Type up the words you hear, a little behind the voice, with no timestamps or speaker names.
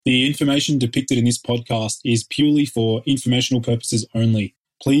The information depicted in this podcast is purely for informational purposes only.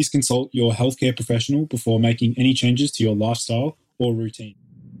 Please consult your healthcare professional before making any changes to your lifestyle or routine.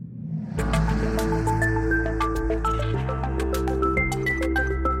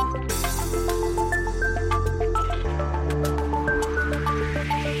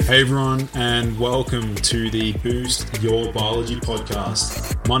 Hey everyone, and welcome to the Boost Your Biology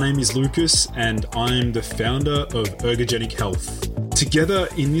podcast. My name is Lucas, and I'm the founder of Ergogenic Health. Together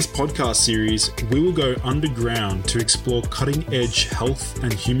in this podcast series, we will go underground to explore cutting-edge health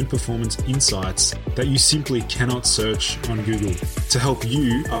and human performance insights that you simply cannot search on Google to help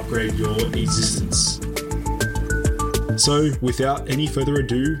you upgrade your existence. So, without any further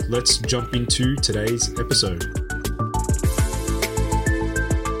ado, let's jump into today's episode.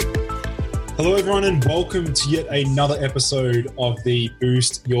 Hello everyone, and welcome to yet another episode of the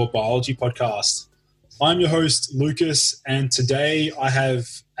Boost Your Biology podcast. I'm your host, Lucas, and today I have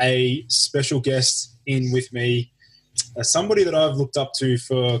a special guest in with me, somebody that I've looked up to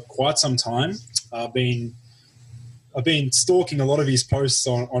for quite some time. I've been stalking a lot of his posts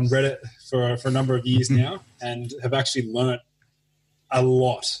on Reddit for a number of years now, and have actually learnt a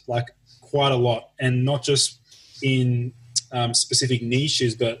lot, like quite a lot, and not just in specific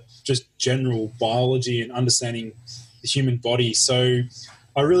niches, but just general biology and understanding the human body. So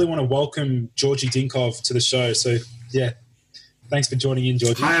I really want to welcome Georgi Dinkov to the show. So yeah, thanks for joining in,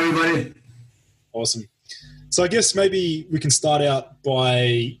 Georgi. Hi, everybody. Awesome. So I guess maybe we can start out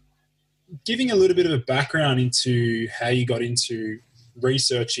by giving a little bit of a background into how you got into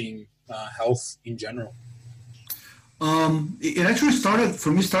researching health in general. It actually started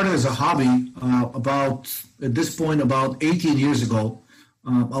as a hobby at this point, about 18 years ago.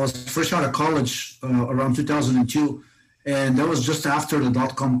 I was fresh out of college around 2002, and that was just after the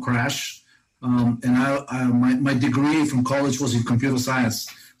dot-com crash. And my degree from college was in computer science,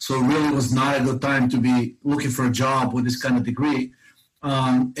 so it really was not a good time to be looking for a job with this kind of degree.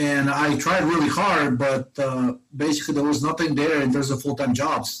 And I tried really hard, but basically there was nothing there in terms of full-time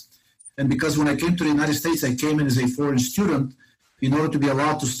jobs. And because when I came to the United States, I came in as a foreign student. In order to be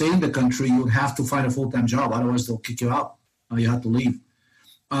allowed to stay in the country, you would have to find a full-time job. Otherwise, they'll kick you out. You have to leave.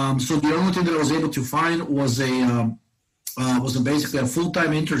 So the only thing that I was able to find was basically a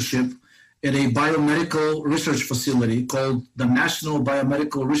full-time internship at a biomedical research facility called the National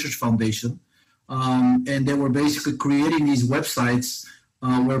Biomedical Research Foundation. And they were basically creating these websites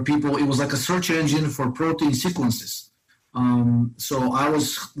where it was like a search engine for protein sequences. So I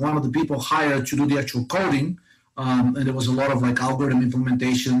was one of the people hired to do the actual coding. And there was a lot of like algorithm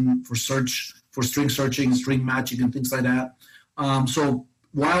implementation for string searching, string matching, and things like that. So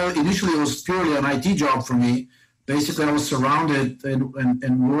while initially it was purely an IT job for me, basically I was surrounded and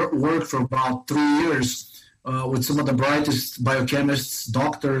worked for about 3 years with some of the brightest biochemists,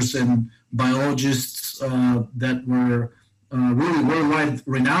 doctors, and biologists that were really worldwide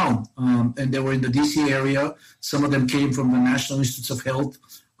renowned. And they were in the DC area. Some of them came from the National Institutes of Health.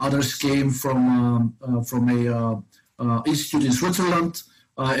 Others came from a institute in Switzerland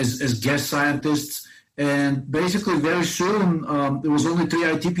as guest scientists. And basically, very soon, there was only 3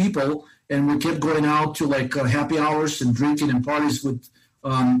 IT people, and we kept going out to like happy hours and drinking and parties with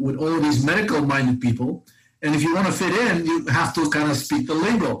all of these medical-minded people. And if you want to fit in, you have to kind of speak the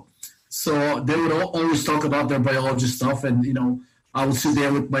lingo. So they would always talk about their biology stuff, and I would sit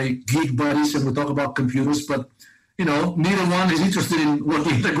there with my geek buddies and we'd talk about computers, but neither one is interested in what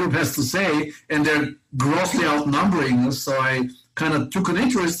the other group has to say, and they're grossly outnumbering us. So I kind of took an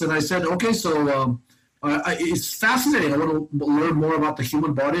interest, and I said, okay, so it's fascinating. I want to learn more about the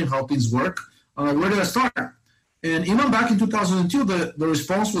human body and how things work. Where did I start? And even back in 2002, the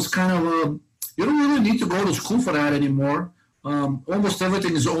response was kind of, you don't really need to go to school for that anymore. Almost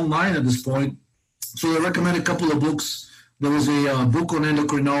everything is online at this point. So I recommend a couple of books. There was a book on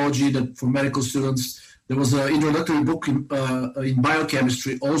endocrinology for medical students. There was an introductory book in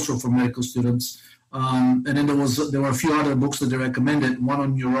biochemistry also for medical students. And then there were a few other books that they recommended, one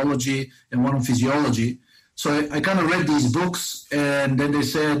on neurology and one on physiology. So I kind of read these books, and then they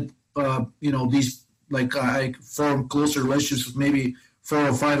said, I formed closer relationships with maybe 4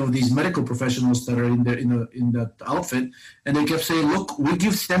 or 5 of these medical professionals that are in that outfit, and they kept saying, look, we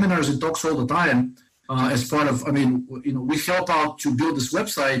give seminars and talks all the time as part of, we help out to build this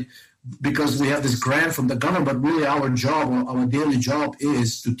website because we have this grant from the government, but really our daily job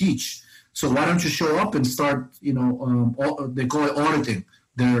is to teach. So why don't you show up and start, they call it auditing.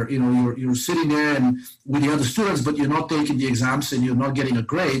 You're sitting there and with the other students, but you're not taking the exams and you're not getting a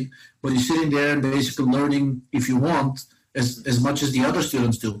grade, but you're sitting there and basically learning, if you want, as much as the other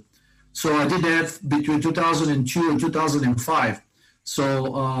students do. So I did that between 2002 and 2005.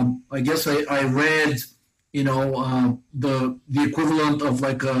 So I guess I read, the equivalent of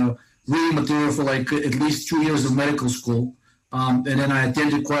like a reading material for like at least 2 years of medical school. And then I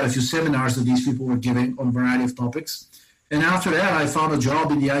attended quite a few seminars that these people were giving on a variety of topics. And after that, I found a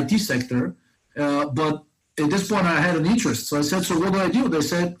job in the IT sector. But at this point, I had an interest. So I said, so what do? They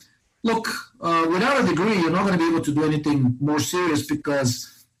said, look, without a degree, you're not going to be able to do anything more serious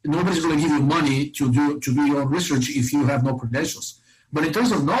because nobody's going to give you money to do your own research if you have no credentials. But in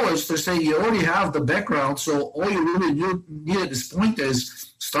terms of knowledge, they're saying you already have the background, so all you really need at this point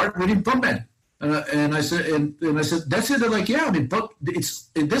is start reading PubMed. And I said, that's it. They're like, yeah, I mean, but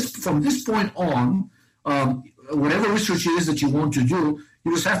from this point on, whatever research it is that you want to do,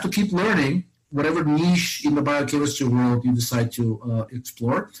 you just have to keep learning whatever niche in the biochemistry world you decide to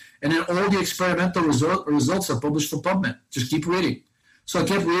explore. And then all the experimental results are published on PubMed. Just keep reading. So I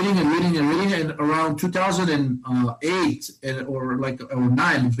kept reading, and around 2008 or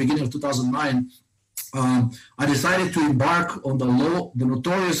 9, the beginning of 2009, I decided to embark on the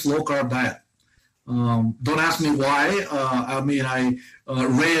notorious low-carb diet. Don't ask me why. I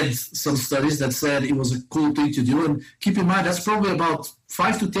read some studies that said it was a cool thing to do. And keep in mind, that's probably about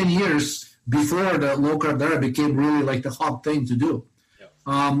 5 to 10 years before the low-carb diet became really like the hot thing to do.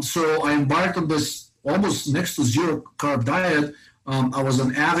 Yeah. So I embarked on this almost next to zero-carb diet. I was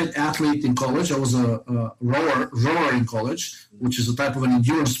an avid athlete in college. I was a rower in college, which is a type of an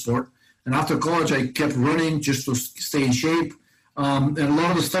endurance sport. And after college, I kept running just to stay in shape. And a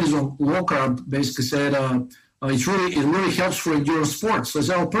lot of the studies on low carb basically said it really helps for endurance sports. So I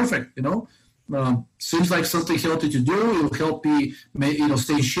said, oh, perfect. Seems like something healthy to do. It will help me,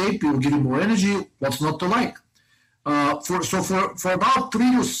 stay in shape. It will give you more energy. What's not to like? For about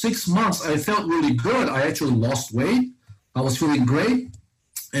 3 to 6 months, I felt really good. I actually lost weight. I was feeling great.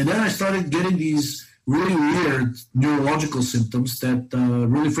 And then I started getting these really weird neurological symptoms that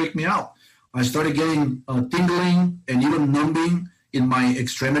really freaked me out. I started getting tingling and even numbing in my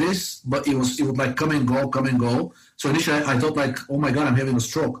extremities, but it would like come and go. So initially I thought like, oh my God, I'm having a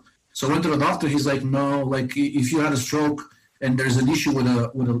stroke. So I went to the doctor. He's like, no, like if you had a stroke and there's an issue with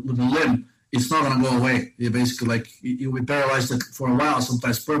a limb, it's not going to go away. You basically like you'll be paralyzed for a while,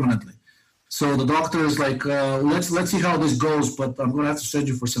 sometimes permanently. So the doctor is like, let's see how this goes, but I'm going to have to send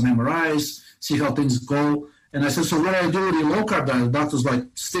you for some MRIs, see how things go. And I said, so what do I do with the low carb diet? The doctor's like,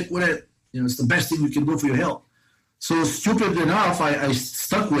 stick with it. It's the best thing you can do for your health. So stupid enough, I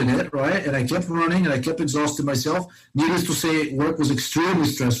stuck with it, right? And I kept running and I kept exhausting myself. Needless to say, work was extremely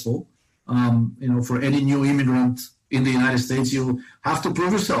stressful. For any new immigrant in the United States, you have to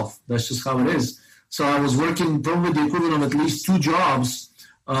prove yourself. That's just how it is. So I was working probably the equivalent of at least 2 jobs.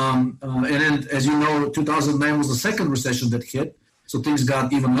 And then, as you know, 2009 was the second recession that hit. So things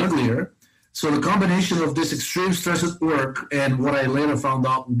got even uglier. So the combination of this extreme stress at work and what I later found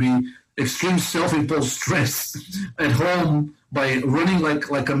out would be extreme self-imposed stress at home by running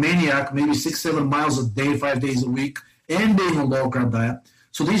like a maniac, maybe 6-7 miles a day, 5 days a week, and being on low-carb diet.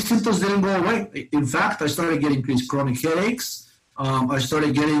 So these symptoms didn't go away. In fact, I started getting increased chronic headaches. I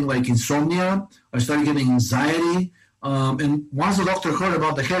started getting like insomnia. I started getting anxiety. And once the doctor heard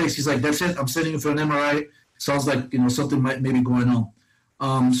about the headaches, he's like, that's it. I'm sending you for an MRI. Sounds like, something might be going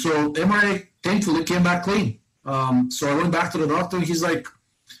on. So MRI, thankfully, came back clean. So I went back to the doctor, and he's like,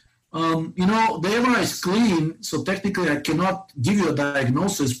 the MRI is clean, so technically I cannot give you a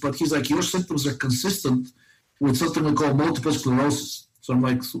diagnosis, but he's like, your symptoms are consistent with something we call multiple sclerosis. So I'm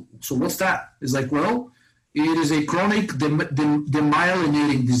like, so what's that? He's like, well, it is a chronic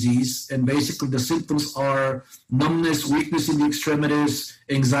demyelinating disease, and basically the symptoms are numbness, weakness in the extremities,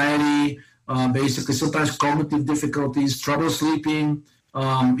 anxiety, basically sometimes cognitive difficulties, trouble sleeping,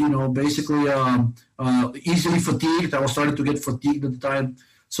 easily fatigued. I was starting to get fatigued at the time.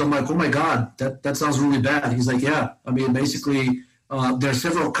 So I'm like, oh my God, that sounds really bad. He's like, yeah, I mean, basically there are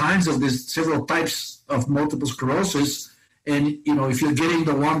several types of multiple sclerosis. And, if you're getting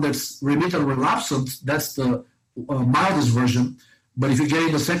the one that's remittent relapsant, that's the mildest version. But if you're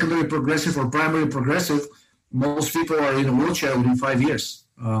getting the secondary progressive or primary progressive, most people are in a wheelchair within 5 years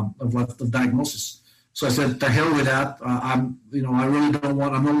of diagnosis. So I said, the hell with that. I really don't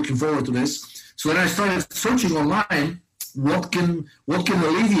want, I'm not looking forward to this. So then I started searching online, what can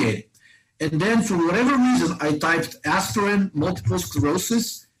alleviate it? And then for whatever reason, I typed aspirin, multiple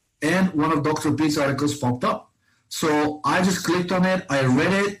sclerosis, and one of Dr. Pete's articles popped up. So I just clicked on it, I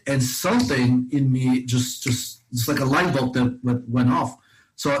read it, and something in me just like a light bulb that went off.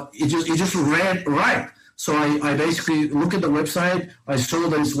 So it just read right. So I basically look at the website, I saw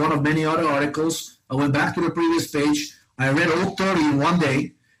that it's one of many other articles. I went back to the previous page, I read all 30 in one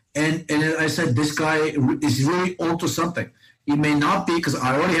day, and I said, this guy is really onto something. It may not be, because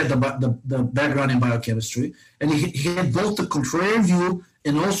I already had the background in biochemistry, and he had both the contrarian view,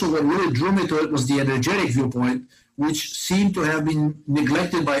 and also what really drew me to it was the energetic viewpoint, which seemed to have been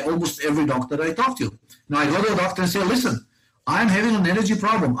neglected by almost every doctor that I talked to. Now I go to a doctor and say, listen, I'm having an energy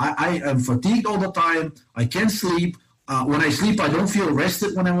problem. I am fatigued all the time. I can't sleep. When I sleep, I don't feel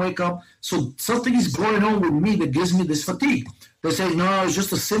rested when I wake up. So something is going on with me that gives me this fatigue. They say, no, it's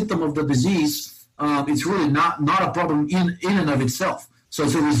just a symptom of the disease. It's really not a problem in and of itself. So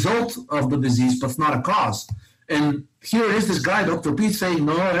it's a result of the disease, but it's not a cause. And here is this guy, Dr. Pete, saying,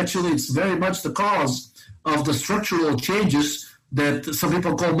 no, actually, it's very much the cause of the structural changes that some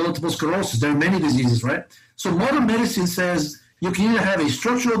people call multiple sclerosis. There are many diseases, right? So modern medicine says you can either have a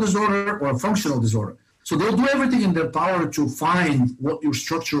structural disorder or a functional disorder. So they'll do everything in their power to find what your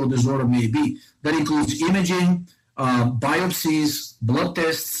structural disorder may be. That includes imaging, biopsies, blood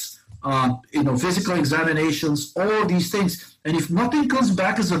tests, physical examinations, all these things. And if nothing comes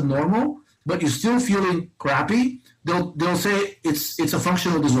back as abnormal, but you're still feeling crappy, they'll say it's a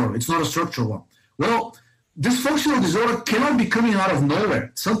functional disorder. It's not a structural one. Well, this functional disorder cannot be coming out of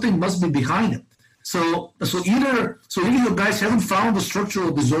nowhere. Something must be behind it. So either you guys haven't found the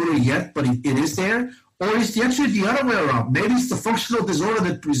structural disorder yet, but it is there, or it's actually the other way around. Maybe it's the functional disorder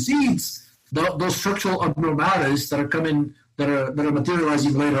that precedes those structural abnormalities that are coming, that are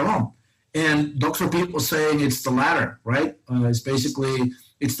materializing later on. And Dr. Pete was saying it's the latter, right?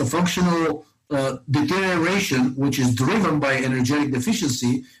 It's the functional deterioration, which is driven by energetic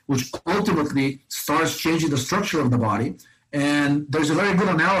deficiency, which ultimately starts changing the structure of the body. And there's a very good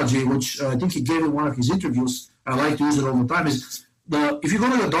analogy, which I think he gave in one of his interviews. I like to use it all the time. Is if you go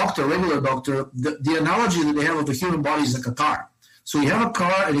to a doctor, a regular doctor, the analogy that they have of the human body is like a car. So you have a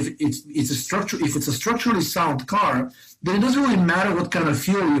car, and if it's a structurally sound car, then it doesn't really matter what kind of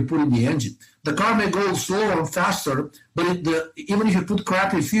fuel you put in the engine. The car may go slower and faster, but even if you put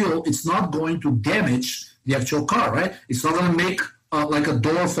crappy fuel, it's not going to damage the actual car, right? It's not going to make like a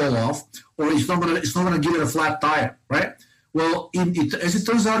door fall off, or it's not going to give it a flat tire, right? Well, as it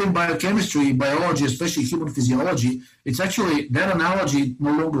turns out in biochemistry, biology, especially human physiology, it's actually that analogy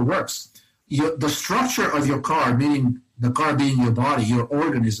no longer works. The structure of your car, meaning the car being your body, your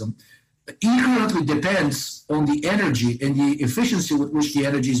organism, inherently depends on the energy and the efficiency with which the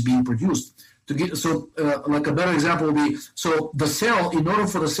energy is being produced. Like a better example would be, so the cell, in order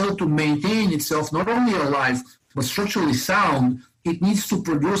for the cell to maintain itself not only alive, but structurally sound, it needs to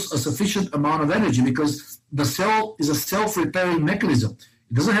produce a sufficient amount of energy, because the cell is a self-repairing mechanism.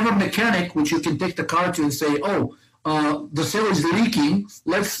 It doesn't have a mechanic which you can take the car to and say, the cell is leaking,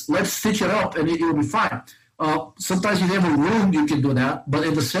 let's stitch it up and it will be fine. Sometimes you have a room you can do that, but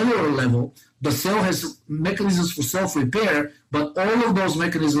at the cellular level, the cell has mechanisms for self-repair, but all of those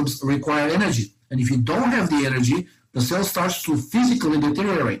mechanisms require energy. And if you don't have the energy, the cell starts to physically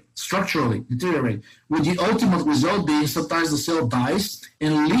deteriorate, structurally deteriorate, with the ultimate result being sometimes the cell dies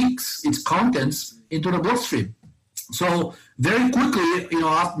and leaks its contents into the bloodstream. So very quickly,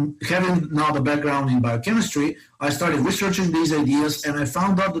 having now the background in biochemistry, I started researching these ideas, and I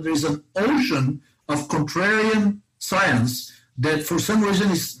found out that there is an ocean of contrarian science that for some reason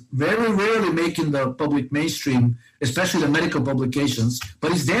is very rarely making the public mainstream, especially the medical publications,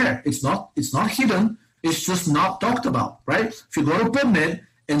 but it's there. It's not hidden. It's just not talked about, right? If you go to PubMed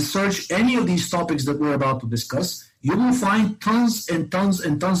and search any of these topics that we're about to discuss, you will find tons and tons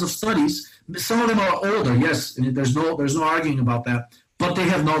and tons of studies. Some of them are older, yes, and there's no arguing about that, but they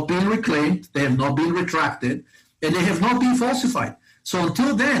have not been reclaimed, they have not been retracted, and they have not been falsified. So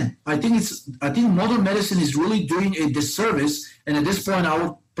until then, I think modern medicine is really doing a disservice, and at this point, I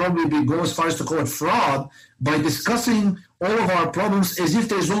would probably go as far as to call it fraud by discussing all of our problems as if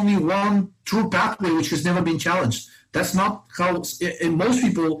there's only one true pathway which has never been challenged. That's not how, and most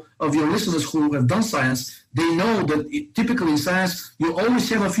people of your listeners who have done science, they know that typically in science, you always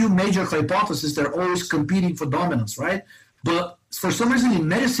have a few major hypotheses that are always competing for dominance, right? But for some reason in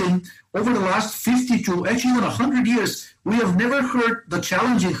medicine, over the last 50 to actually even 100 years, we have never heard the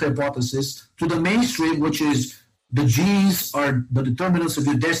challenging hypothesis to the mainstream, which is the genes are the determinants of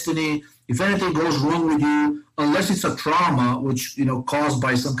your destiny. If anything goes wrong with you, unless it's a trauma, which caused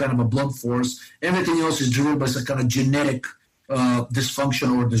by some kind of a blunt force, everything else is driven by some kind of genetic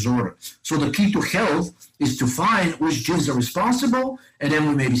dysfunction or disorder. So the key to health is to find which genes are responsible, and then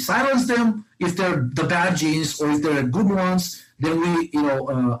we maybe silence them if they're the bad genes, or if they're good ones, then we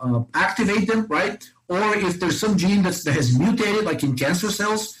activate them, right? Or if there's some gene that has mutated, like in cancer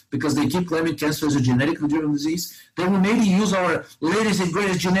cells, because they keep claiming cancer is a genetically driven disease, then we maybe use our latest and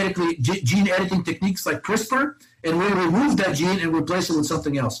greatest gene editing techniques like CRISPR, and we remove that gene and replace it with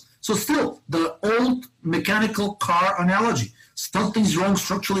something else. So still, the old mechanical car analogy. Something's wrong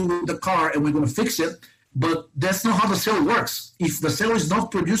structurally with the car and we're going to fix it, but that's not how the cell works. If the cell is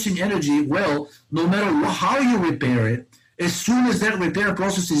not producing energy well, no matter how you repair it, as soon as that repair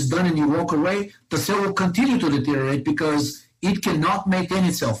process is done and you walk away, the cell will continue to deteriorate because it cannot maintain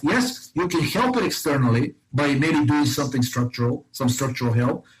itself. Yes, you can help it externally by maybe doing something structural, some structural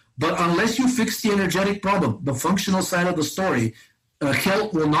help, but unless you fix the energetic problem, the functional side of the story,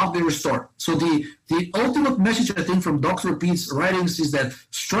 health will not be restored. So the ultimate message, I think, from Dr. Pete's writings is that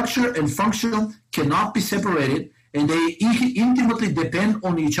structure and function cannot be separated, and they intimately depend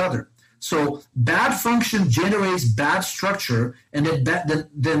on each other. So bad function generates bad structure, and then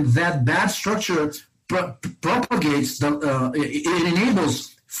that bad structure propagates, it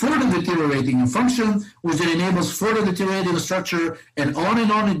enables further deteriorating a function, which then enables further deteriorating a structure, and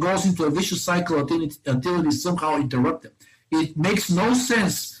on it goes into a vicious cycle until it is somehow interrupted. It makes no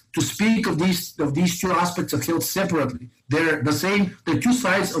sense to speak of these two aspects of health separately. They're the same. They're two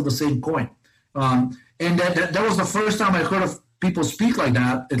sides of the same coin. And that was the first time I heard of people speak like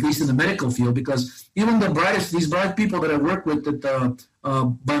that, at least in the medical field, because even these bright people that I work with at the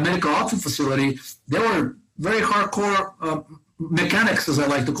biomedical outfit facility, they were very hardcore mechanics, as I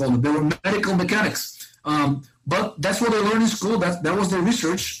like to call them. They were medical mechanics. But that's what they learned in school. That was their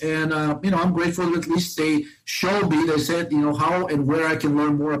research. And, I'm grateful that at least they showed me, they said, how and where I can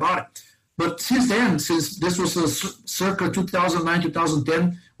learn more about it. But since then, since this was circa 2009,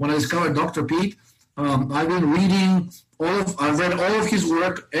 2010, when I discovered Dr. Pete, I've been reading I've read all of his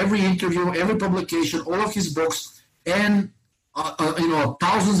work, every interview, every publication, all of his books, and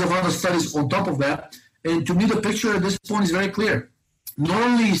thousands of other studies on top of that. And to me, the picture at this point is very clear. Not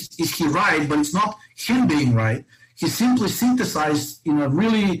only is he right, but it's not him being right. He simply synthesized in a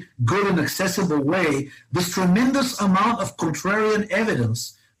really good and accessible way this tremendous amount of contrarian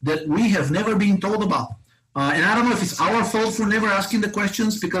evidence that we have never been told about. And I don't know if it's our fault for never asking the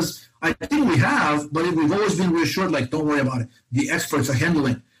questions, because I think we have, but we've always been reassured, like, don't worry about it. The experts are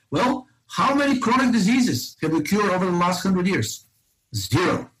handling it. Well, how many chronic diseases have we cured over the last 100 years?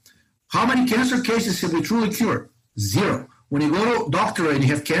 Zero. How many cancer cases have we truly cured? Zero. When you go to a doctor and you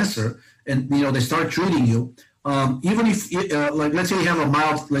have cancer and, they start treating you, even if, let's say you have a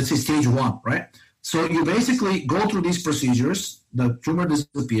mild, let's say stage 1, right? So you basically go through these procedures, the tumor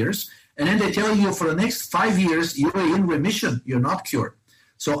disappears, and then they tell you for the next 5 years, you're in remission, you're not cured.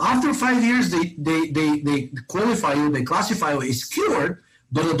 So after 5 years, they qualify you, they classify you as cured,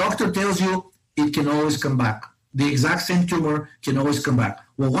 but the doctor tells you it can always come back. The exact same tumor can always come back.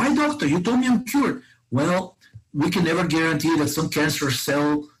 Well, why, doctor? You told me I'm cured. Well, we can never guarantee that some cancer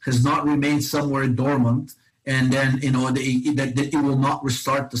cell has not remained somewhere dormant, and then, that it will not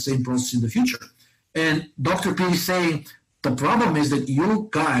restart the same process in the future. And Dr. P is saying, the problem is that you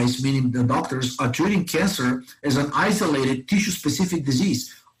guys, meaning the doctors, are treating cancer as an isolated tissue-specific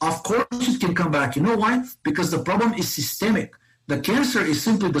disease. Of course it can come back. You know why? Because the problem is systemic. The cancer is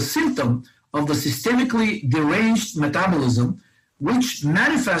simply the symptom of the systemically deranged metabolism, which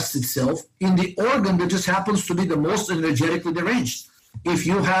manifests itself in the organ that just happens to be the most energetically deranged. If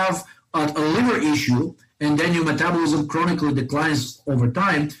you have a liver issue, and then your metabolism chronically declines over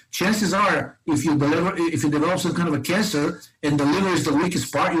time, chances are if you develop some kind of a cancer and the liver is the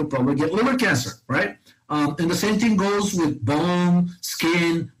weakest part, you'll probably get liver cancer, right? And the same thing goes with bone,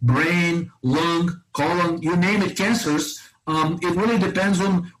 skin, brain, lung, colon, you name it, cancers. It really depends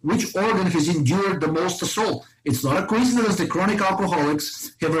on which organ has endured the most assault. It's not a coincidence that chronic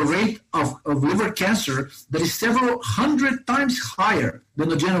alcoholics have a rate of liver cancer that is several hundred times higher than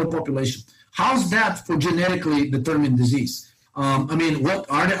the general population. How's that for genetically determined disease? What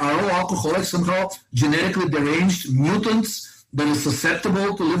are all alcoholics somehow genetically deranged mutants that is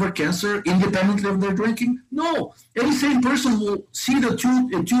susceptible to liver cancer independently of their drinking? No. Any sane person will see the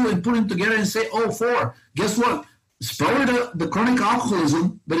two and put them together and say, oh, 4. Guess what? It's probably the chronic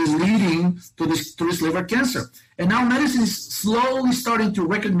alcoholism that is leading to this liver cancer. And now medicine is slowly starting to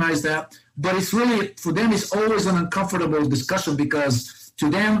recognize that, but it's really, for them, it's always an uncomfortable discussion, because to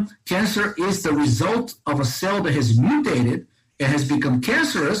them, cancer is the result of a cell that has mutated and has become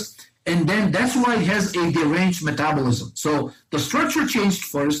cancerous, and then that's why it has a deranged metabolism. So the structure changed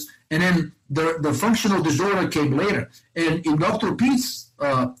first, and then the functional disorder came later. And in Dr. Pete's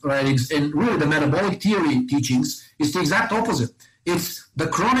writings, and really the metabolic theory teachings, it's the exact opposite. It's the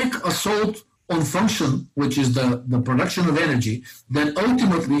chronic assault on function, which is the production of energy, that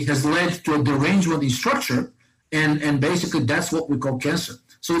ultimately has led to a derangement in structure, and basically that's what we call cancer.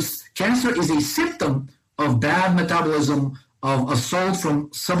 So cancer is a symptom of bad metabolism, of assault from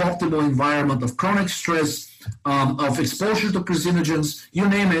suboptimal environment, of chronic stress, of exposure to carcinogens, you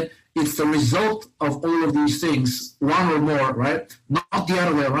name it. It's the result of all of these things, one or more, right? Not the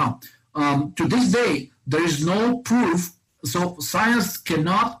other way around. To this day, there is no proof. So science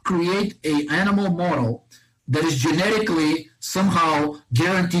cannot create an animal model that is genetically somehow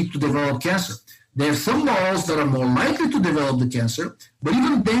guaranteed to develop cancer. They have some models that are more likely to develop the cancer, but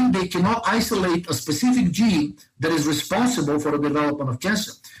even then they cannot isolate a specific gene that is responsible for the development of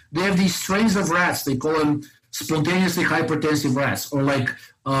cancer. They have these strains of rats, they call them spontaneously hypertensive rats, or like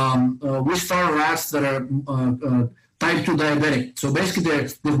Wistar rats that are type 2 diabetic. So basically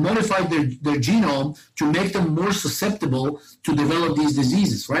they've modified their genome to make them more susceptible to develop these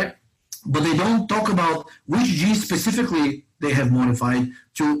diseases, right? But they don't talk about which genes specifically they have modified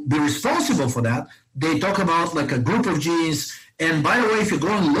to be responsible for that. They talk about like a group of genes. And by the way, if you go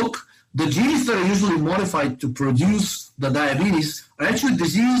and look, the genes that are usually modified to produce the diabetes are actually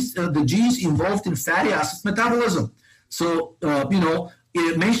the genes involved in fatty acid metabolism. So,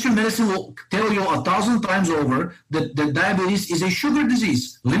 mainstream medicine will tell you 1,000 times over that diabetes is a sugar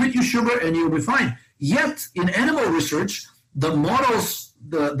disease. Limit your sugar and you'll be fine. Yet, in animal research, the models,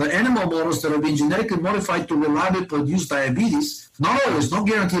 the animal models that have been genetically modified to reliably produce diabetes, not always, not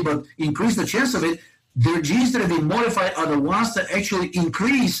guaranteed, but increase the chance of it, their genes that have been modified are the ones that actually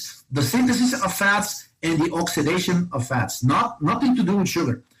increase the synthesis of fats and the oxidation of fats, nothing to do with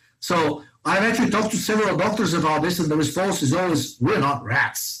sugar. So I've actually talked to several doctors about this, and the response is always, we're not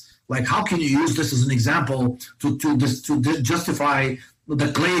rats. Like, how can you use this as an example to justify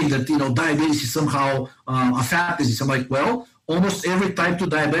the claim that, diabetes is somehow a fat disease? I'm like, well, almost every type 2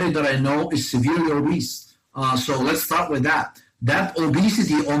 diabetic that I know is severely obese. So let's start with that. That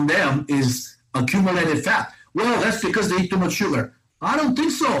obesity on them is accumulated fat. Well, that's because they eat too much sugar. I don't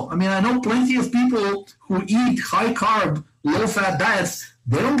think so. I mean, I know plenty of people who eat high-carb, low-fat diets.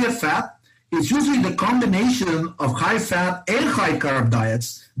 They don't get fat. It's usually the combination of high-fat and high-carb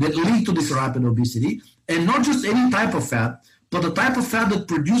diets that lead to this rapid obesity, and not just any type of fat, but the type of fat that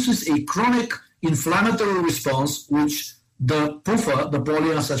produces a chronic inflammatory response, which the PUFA, the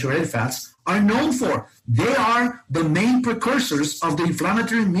polyunsaturated fats, are known for. They are the main precursors of the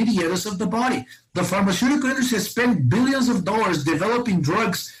inflammatory mediators of the body. The pharmaceutical industry has spent billions of dollars developing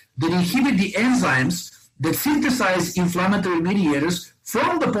drugs that inhibit the enzymes that synthesize inflammatory mediators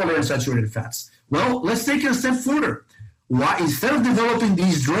from the polyunsaturated fats. Well, let's take it a step further. Why, instead of developing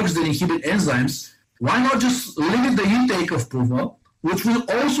these drugs that inhibit enzymes, why not just limit the intake of PUFA, which will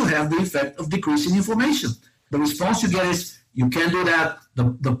also have the effect of decreasing inflammation? The response you get is, you can't do that. The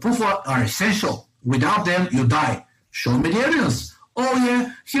PUFA are essential. Without them, you die. Show me the evidence. Oh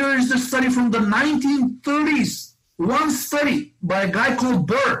yeah, here is the study from the 1930s. One study by a guy called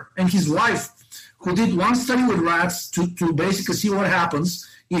Burr and his wife, who did one study with rats to basically see what happens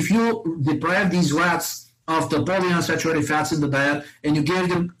if you deprive these rats of the polyunsaturated fats in the diet and you gave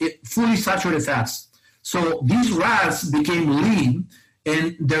them fully saturated fats. So these rats became lean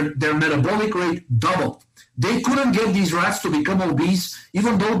and their metabolic rate doubled. They couldn't get these rats to become obese,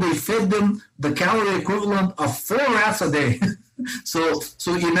 even though they fed them the calorie equivalent of 4 rats a day. So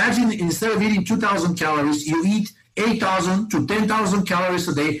imagine, instead of eating 2,000 calories, you eat 8,000 to 10,000 calories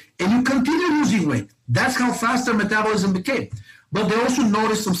a day, and you continue losing weight. That's how fast their metabolism became. But they also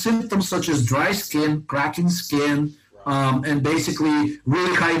noticed some symptoms such as dry skin, cracking skin, and basically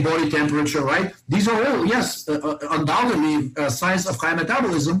really high body temperature, right? These are all, yes, undoubtedly signs of high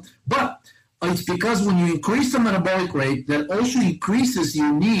metabolism, but it's because when you increase the metabolic rate, that also increases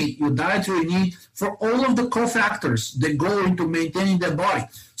your dietary need for all of the cofactors that go into maintaining that body.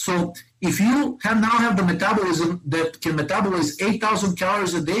 So if you now have the metabolism that can metabolize 8,000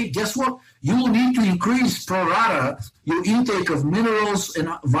 calories a day, guess what? You will need to increase pro rata your intake of minerals and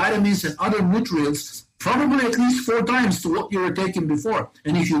vitamins and other nutrients, probably at least 4 times to what you were taking before.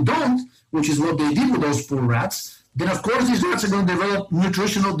 And if you don't, which is what they did with those poor rats, then of course these rats are going to develop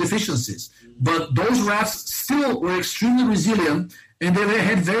nutritional deficiencies. But those rats still were extremely resilient, and they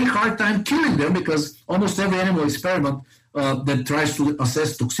had very hard time killing them, because almost every animal experiment that tries to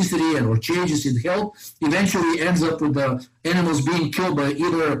assess toxicity or changes in health eventually ends up with the animals being killed by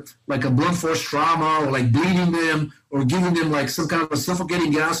either like a blunt force trauma, or like bleeding them, or giving them like some kind of a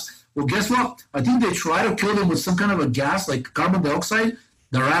suffocating gas. Well, guess what? I think they try to kill them with some kind of a gas like carbon dioxide.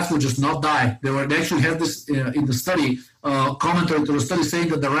 The rats would just not die. They actually had this in the study, commentary to the study saying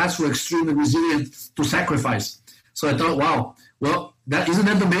that the rats were extremely resilient to sacrifice. So I thought, wow, well,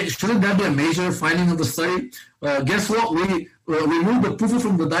 shouldn't that be a major finding of the study? Guess what? We removed the PUFA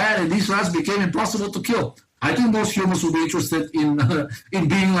from the diet, and these rats became impossible to kill. I think most humans will be interested in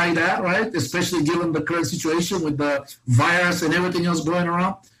being like that, right? Especially given the current situation with the virus and everything else going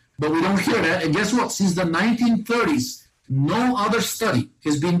around. But we don't hear that. And guess what? Since the 1930s, no other study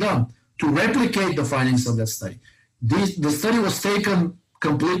has been done to replicate the findings of that study. The study was taken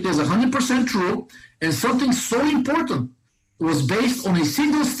completely as 100% true, and something so important was based on a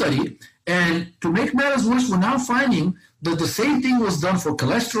single study. And to make matters worse, we're now finding that the same thing was done for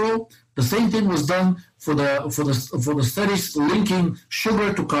cholesterol. The same thing was done for the studies linking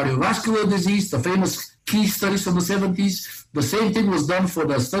sugar to cardiovascular disease, the famous key studies from the 70s. The same thing was done for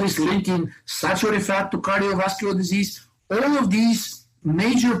the studies linking saturated fat to cardiovascular disease. All of these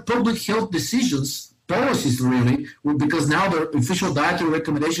major public health decisions, policies really, because now the official dietary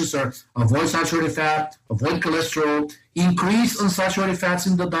recommendations are avoid saturated fat, avoid cholesterol, increase unsaturated fats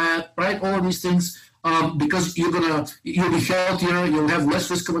in the diet, right? All of these things, because you'll be healthier, you'll have less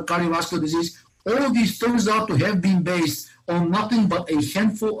risk of a cardiovascular disease. All of these turns out to have been based on nothing but a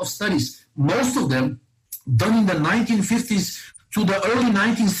handful of studies, most of them done in the 1950s to the early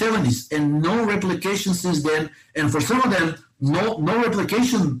 1970s, and no replication since then. And for some of them, no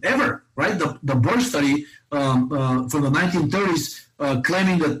replication ever, right? The Bohr study from the 1930s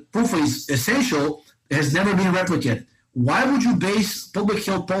claiming that proof is essential has never been replicated. Why would you base public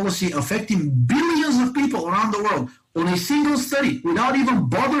health policy affecting billions of people around the world on a single study without even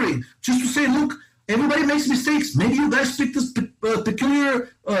bothering just to say, look, everybody makes mistakes. Maybe you guys picked this peculiar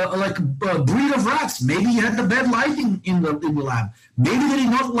breed of rats. Maybe you had the bad lighting in the lab. Maybe they did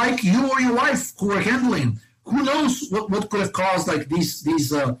not like you or your wife who were handling. Who knows what could have caused like these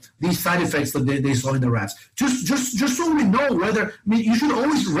side effects that they saw in the rats? Just so we know whether. I mean, you should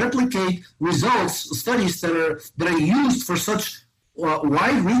always replicate studies that are used for such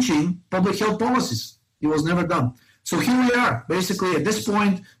wide-reaching public health policies. It was never done. So here we are. Basically, at this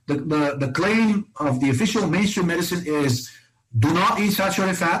point, the claim of the official mainstream medicine is do not eat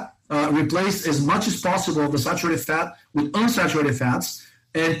saturated fat. Replace as much as possible the saturated fat with unsaturated fats,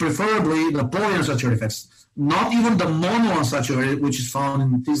 and preferably the polyunsaturated fats. Not even the monounsaturated, which is found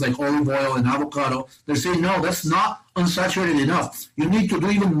in things like olive oil and avocado. They're saying, no, that's not unsaturated enough. You need to do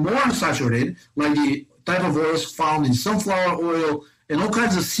even more unsaturated, like the type of oils found in sunflower oil and all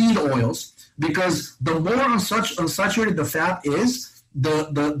kinds of seed oils, because the more unsaturated the fat is,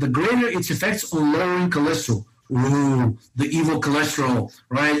 the greater its effects on lowering cholesterol. Ooh, the evil cholesterol,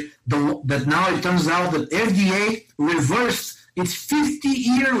 right? That now it turns out that FDA reversed its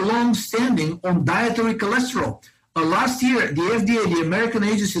 50-year-long standing on dietary cholesterol. Last year, the FDA, the American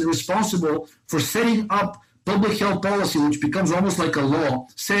agency responsible for setting up public health policy, which becomes almost like a law,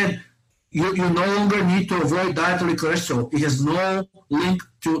 said you no longer need to avoid dietary cholesterol. It has no link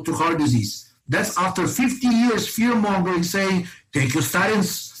to heart disease. That's after 50 years fear-mongering, saying, take your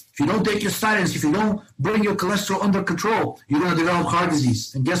statins. If you don't take your statins, if you don't bring your cholesterol under control, you're going to develop heart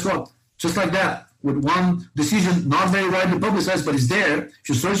disease. And guess what? Just like that, with one decision, not very widely publicized, but it's there. If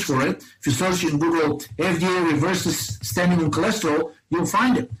you search for it, if you search in Google, FDA reverses standing on cholesterol, you'll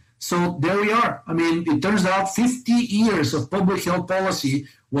find it. So there we are. I mean, it turns out 50 years of public health policy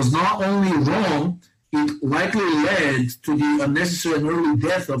was not only wrong, it likely led to the unnecessary and early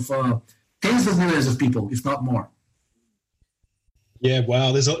death of tens of millions of people, if not more. Yeah,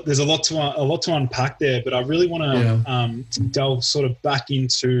 wow. There's a lot to unpack there, but I really want to delve sort of back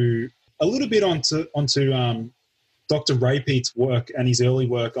into a little bit onto Dr. Ray Peat's work and his early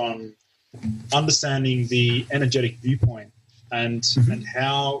work on understanding the energetic viewpoint and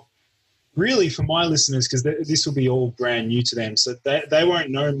how, really, for my listeners, because this will be all brand new to them, so they won't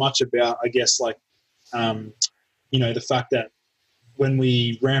know much about, I guess, like, the fact that when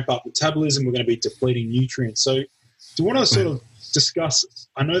we ramp up metabolism, we're going to be depleting nutrients. So do you want to sort of discuss,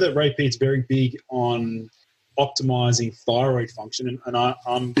 I know that Ray Peat's very big on optimizing thyroid function, and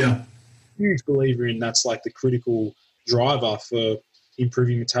I'm a huge believer in that's like the critical driver for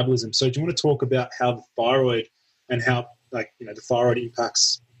improving metabolism. So do you want to talk about how the thyroid and how, the thyroid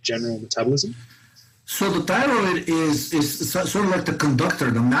impacts general metabolism? So the thyroid is sort of like the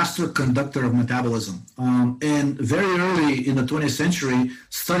conductor, the master conductor of metabolism. And very early in the 20th century,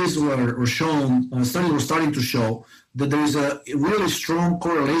 studies were starting to show that there is a really strong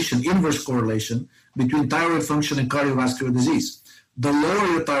correlation, inverse correlation, between thyroid function and cardiovascular disease. The lower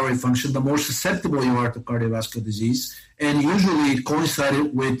your thyroid function, the more susceptible you are to cardiovascular disease. And usually it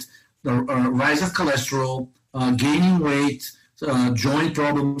coincided with the rise of cholesterol, gaining weight, joint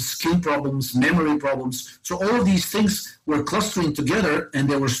problems, skin problems, memory problems. So all of these things were clustering together, and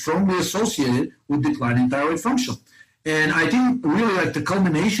they were strongly associated with declining thyroid function. And I think really like the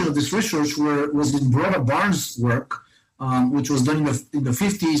culmination of this research was in Broda Barnes' work, which was done in the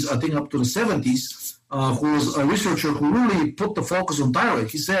 50s, I think up to the 70s, who was a researcher who really put the focus on thyroid.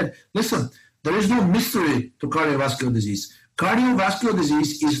 He said, listen, there is no mystery to cardiovascular disease. Cardiovascular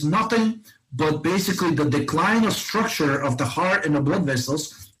disease is nothing but basically the decline of structure of the heart and the blood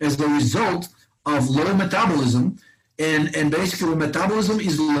vessels as the result of low metabolism. And basically when metabolism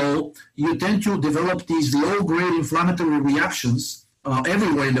is low, you tend to develop these low-grade inflammatory reactions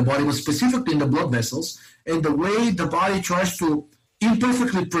everywhere in the body, but specifically in the blood vessels. And the way the body tries to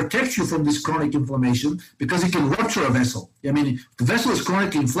imperfectly protect you from this chronic inflammation, because it can rupture a vessel. I mean, if the vessel is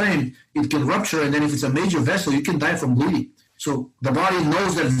chronically inflamed, it can rupture, and then if it's a major vessel, you can die from bleeding. So the body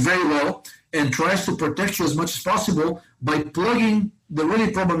knows that very well and tries to protect you as much as possible by plugging the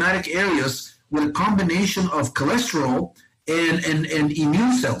really problematic areas with a combination of cholesterol and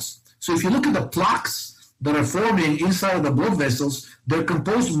immune cells. So if you look at the plaques that are forming inside of the blood vessels, they're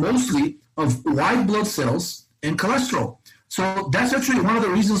composed mostly of white blood cells and cholesterol. So that's actually one of the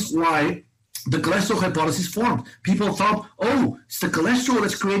reasons why the cholesterol hypothesis formed. People thought, oh, it's the cholesterol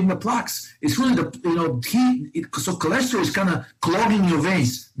that's creating the plaques. It's really so cholesterol is kind of clogging your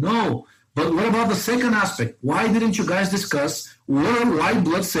veins. No. But what about the second aspect? Why didn't you guys discuss what are white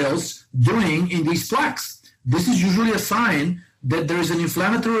blood cells doing in these plaques? This is usually a sign that there is an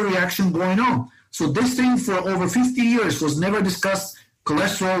inflammatory reaction going on. So this thing for over 50 years was never discussed.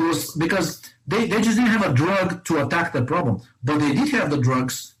 Cholesterol was because they just didn't have a drug to attack the problem, but they did have the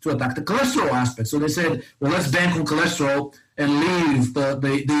drugs to attack the cholesterol aspect. So they said, well, let's bank on cholesterol and leave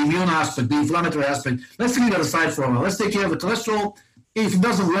the immune aspect, the inflammatory aspect. Let's leave that aside for a while. Let's take care of the cholesterol. If it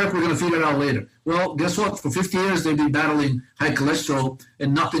doesn't work, we're going to figure it out later. Well, guess what? For 50 years, they've been battling high cholesterol,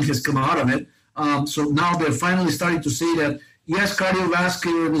 and nothing has come out of it. So now they're finally starting to say that, yes,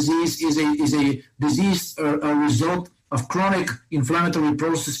 cardiovascular disease is a disease, a result of chronic inflammatory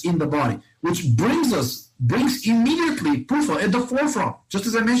process in the body, which brings immediately PUFA at the forefront, just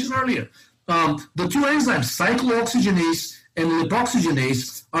as I mentioned earlier. The two enzymes, cyclooxygenase and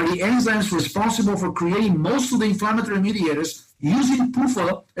lipoxygenase, are the enzymes responsible for creating most of the inflammatory mediators using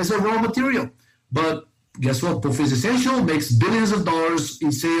PUFA as a raw material. But guess what? PUFA is essential, makes billions of dollars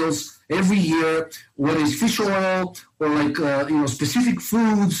in sales every year, whether it's fish oil or like specific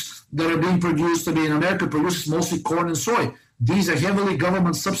foods that are being produced. I mean, in America produces mostly corn and soy. These are heavily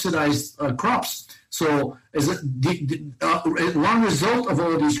government subsidized crops. So one result of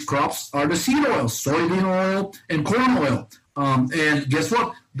all of these crops are the seed oils, soybean oil and corn oil. And guess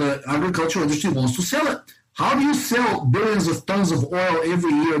what? The agricultural industry wants to sell it. How do you sell billions of tons of oil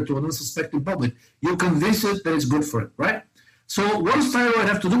every year to an unsuspecting public? You convince it that it's good for it, right? So what does thyroid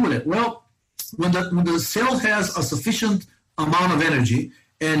have to do with it? Well, when the cell has a sufficient amount of energy,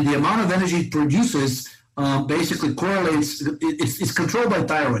 and the amount of energy it produces basically correlates, it's controlled by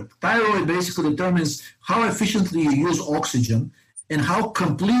thyroid. Thyroid basically determines how efficiently you use oxygen and how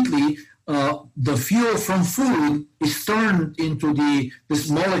completely the fuel from food is turned into this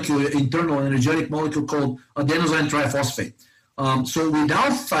molecule, internal energetic molecule called adenosine triphosphate. So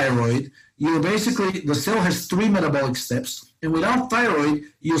without thyroid, the cell has three metabolic steps. And without thyroid,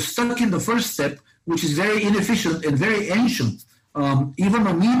 you're stuck in the first step, which is very inefficient and very ancient. Even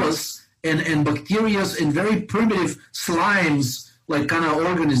amoebas and bacteria and very primitive slimes, like kind of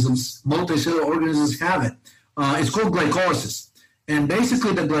organisms, multicellular organisms have it. It's called glycolysis. And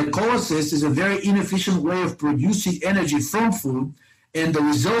basically the glycolysis is a very inefficient way of producing energy from food, and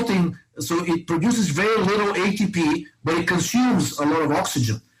so it produces very little ATP, but it consumes a lot of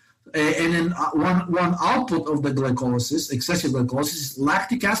oxygen. And then one output of the glycolysis, excessive glycolysis, is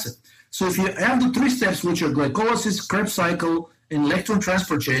lactic acid. So if you have the three steps, which are glycolysis, Krebs cycle, and electron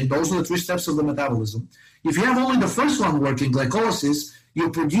transport chain, those are the three steps of the metabolism. If you have only the first one working, glycolysis, you're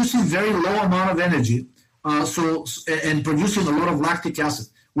producing very low amount of energy, and producing a lot of lactic acid,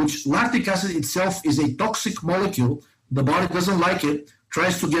 which lactic acid itself is a toxic molecule. The body doesn't like it,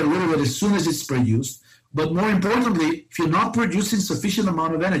 tries to get rid of it as soon as it's produced. But more importantly, if you're not producing sufficient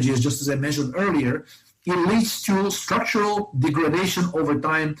amount of energy, just as I mentioned earlier, it leads to structural degradation over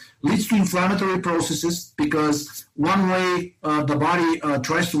time, leads to inflammatory processes, because one way the body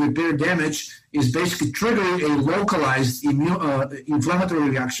tries to repair damage is basically triggering a localized inflammatory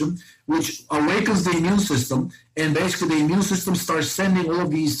reaction, which awakens the immune system, and basically the immune system starts sending all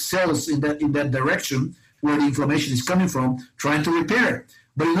of these cells in that direction where the inflammation is coming from, trying to repair it.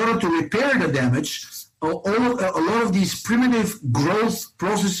 But in order to repair the damage, a lot of these primitive growth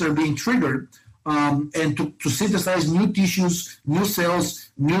processes are being triggered, and to synthesize new tissues, new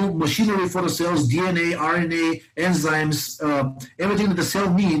cells, new machinery for the cells, DNA, RNA, enzymes, everything that the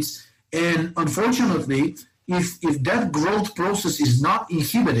cell needs. And unfortunately, if that growth process is not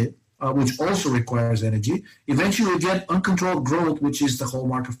inhibited, which also requires energy, eventually you get uncontrolled growth, which is the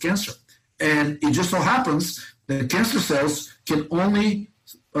hallmark of cancer. And it just so happens that cancer cells can only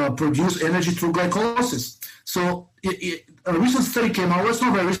produce energy through glycolysis. So a recent study came out, it's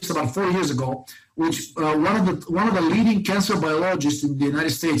not very recent, about 4 years ago, which one of the leading cancer biologists in the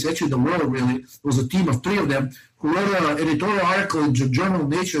United States, actually the world really, was a team of 3 of them, who wrote an editorial article in the journal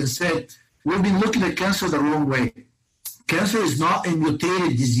Nature and said, we've been looking at cancer the wrong way. Cancer is not a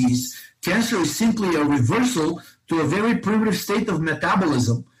mutated disease. Cancer is simply a reversal to a very primitive state of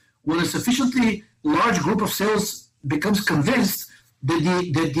metabolism. When a sufficiently large group of cells becomes convinced that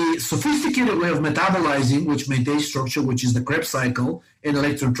the sophisticated way of metabolizing, which maintains structure, which is the Krebs cycle and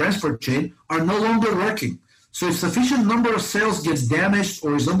electron transport chain, are no longer working. So if sufficient number of cells gets damaged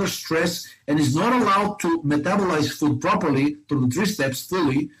or is under stress and is not allowed to metabolize food properly through the 3 steps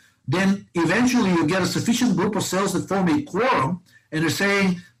fully, then eventually you get a sufficient group of cells that form a quorum and are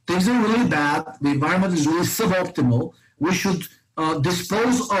saying, things are really bad, the environment is really suboptimal, we should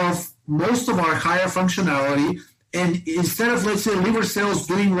dispose of most of our higher functionality, and instead of, let's say, liver cells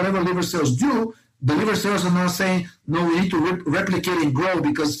doing whatever liver cells do, the liver cells are now saying, no, we need to replicate and grow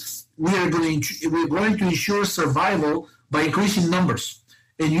because we're going to ensure survival by increasing numbers.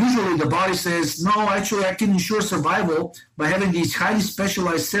 And usually the body says, no, actually I can ensure survival by having these highly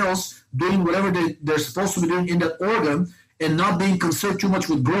specialized cells doing whatever they're supposed to be doing in that organ and not being concerned too much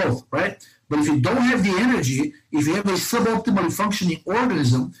with growth, right? But if you don't have the energy, if you have a suboptimally functioning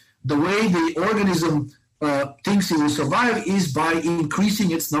organism, the way the organism thinks it will survive is by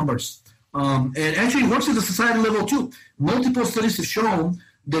increasing its numbers. And actually it works at the society level too. Multiple studies have shown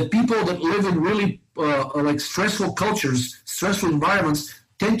that people that live in really like stressful cultures, stressful environments,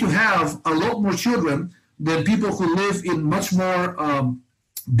 tend to have a lot more children than people who live in much more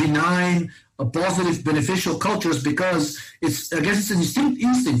benign, positive, beneficial cultures, because I guess it's an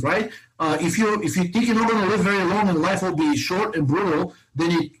instinct, right? If you think you're not going to live very long and life will be short and brutal,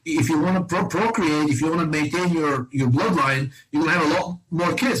 then if you want to procreate, if you want to maintain your bloodline, you're going to have a lot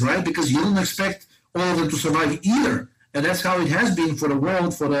more kids, right? Because you don't expect all of them to survive either. And that's how it has been for the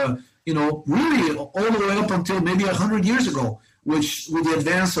world for the, really all the way up until maybe 100 years ago, which with the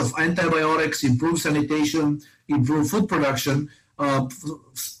advance of antibiotics, improved sanitation, improved food production,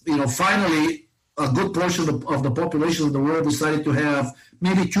 finally a good portion of the population of the world decided to have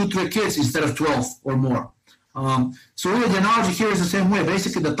maybe 2-3 kids instead of 12 or more. So really the analogy here is the same way.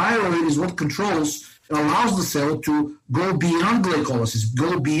 Basically the thyroid is what allows the cell to go beyond glycolysis,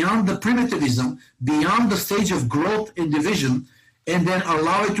 go beyond the primitivism, beyond the stage of growth and division, and then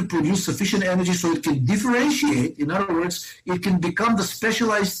allow it to produce sufficient energy so it can differentiate. In other words, it can become the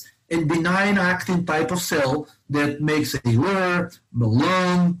specialized and benign acting type of cell that makes a liver, the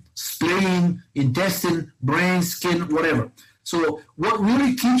lung, spleen, intestine, brain, skin, whatever. So what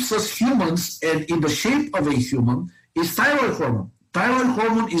really keeps us humans and in the shape of a human is thyroid hormone. Thyroid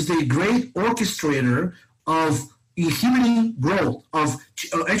hormone is the great orchestrator of inhibiting growth, of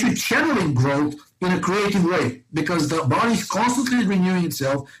actually channeling growth in a creative way, because the body is constantly renewing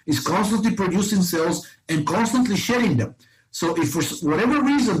itself, is constantly producing cells, and constantly shedding them. So if for whatever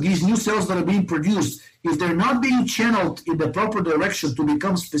reason these new cells that are being produced, if they're not being channeled in the proper direction to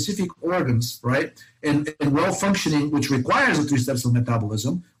become specific organs, right, and well-functioning, which requires the 3 steps of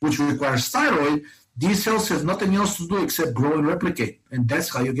metabolism, which requires thyroid, these cells have nothing else to do except grow and replicate. And that's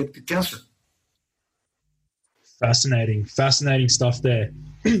how you get the cancer. Fascinating stuff there.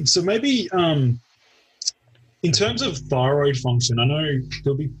 So maybe in terms of thyroid function, I know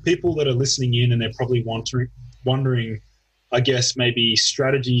there'll be people that are listening in and they're probably wondering, I guess, maybe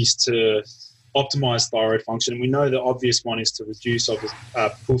strategies to optimize thyroid function. And we know the obvious one is to reduce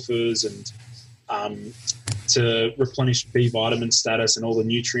puffers and to replenish B vitamin status and all the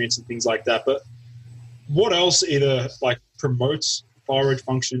nutrients and things like that. But what else either promotes thyroid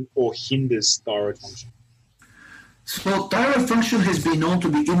function or hinders thyroid function? So thyroid function has been known to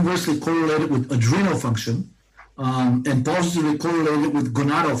be inversely correlated with adrenal function and positively correlated with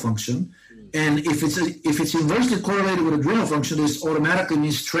gonadal function. And if it's inversely correlated with adrenal function, this automatically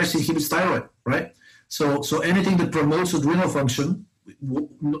means stress inhibits thyroid, right? So anything that promotes adrenal function,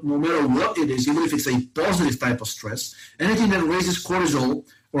 no matter what it is, even if it's a positive type of stress, anything that raises cortisol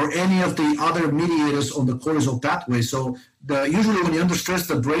or any of the other mediators on the cortisol pathway. So usually when you're under stress,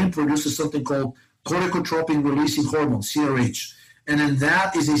 the brain produces something called corticotropin releasing hormone, CRH. And then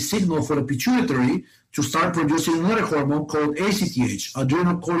that is a signal for the pituitary to start producing another hormone called ACTH,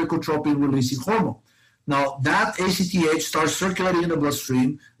 adrenal corticotropin releasing hormone. Now that ACTH starts circulating in the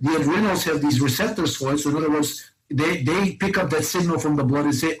bloodstream. The adrenals have these receptors for it. So in other words, they pick up that signal from the blood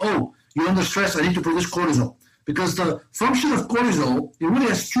and say, oh, you're under stress, I need to produce cortisol. Because the function of cortisol, it really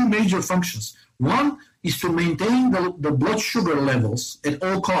has 2 major functions. One is to maintain the blood sugar levels at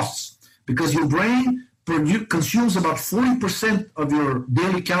all costs. because your brain consumes about 40% of your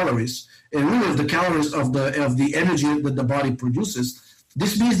daily calories, and really of the calories of the energy that the body produces.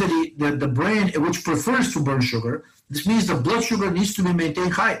 This means that the brain, which prefers to burn sugar, this means the blood sugar needs to be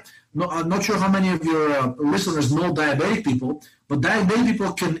maintained high. No, I'm not sure how many of your listeners know diabetic people, but diabetic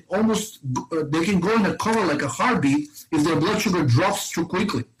people can they can go in a coma like a heartbeat if their blood sugar drops too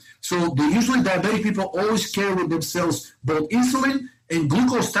quickly. So diabetic people always carry with themselves both insulin and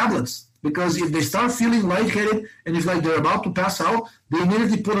glucose tablets, because if they start feeling lightheaded and if they're about to pass out, they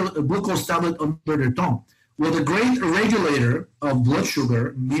immediately put a glucose tablet under their tongue. Well, the great regulator of blood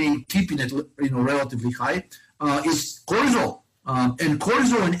sugar, meaning keeping it relatively high, is cortisol. And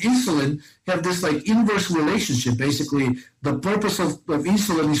cortisol and insulin have this inverse relationship. Basically, the purpose of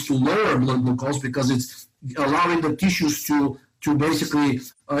insulin is to lower blood glucose because it's allowing the tissues to basically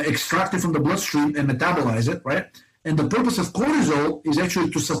extract it from the bloodstream and metabolize it, right? And the purpose of cortisol is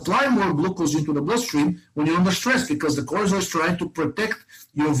actually to supply more glucose into the bloodstream when you're under stress, because the cortisol is trying to protect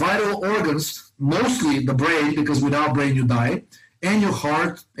your vital organs, mostly the brain, because without brain you die, and your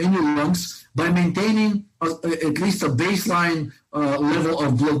heart and your lungs, by maintaining at least a baseline level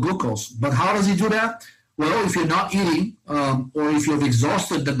of blood glucose. But how does he do that? Well, if you're not eating, or if you've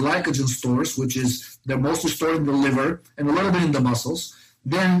exhausted the glycogen stores, which is they're mostly stored in the liver and a little bit in the muscles,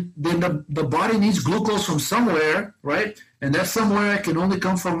 then the body needs glucose from somewhere, right? And that somewhere can only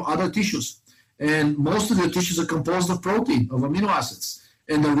come from other tissues. And most of the tissues are composed of protein, of amino acids.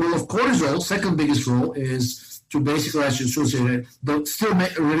 And the role of cortisol, second biggest role, is to basically, I should say, but still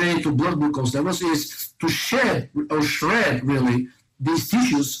related to blood glucose levels, is to shred really these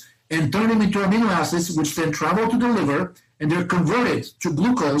tissues and turn them into amino acids, which then travel to the liver and they're converted to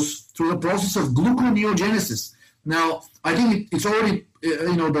glucose through the process of gluconeogenesis. Now, I think it's already,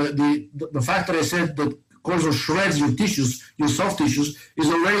 the fact that I said that cortisol shreds your tissues, your soft tissues, is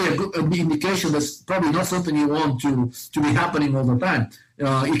already a good indication that's probably not something you want to be happening all the time.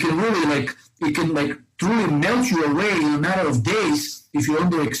 It can really truly melt you away in a matter of days if you're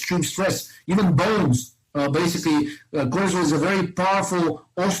under extreme stress. Even bones, cortisol is a very powerful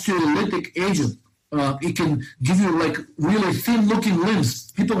osteolytic agent. It can give you really thin-looking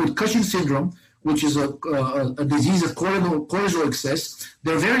limbs. People with Cushing syndrome, which is a disease of cortisol excess,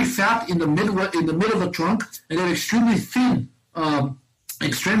 they're very fat in the middle of the trunk, and they have extremely thin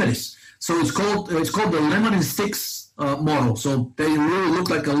extremities. So it's called the lemon and sticks model. So they really look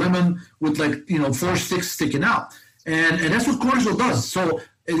like a lemon with 4 sticks sticking out, and that's what cortisol does. So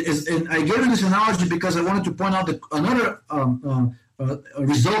and I gave you this analogy because I wanted to point out that another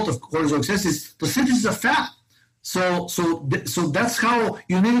result of cortisol excess is the synthesis of fat. So that's how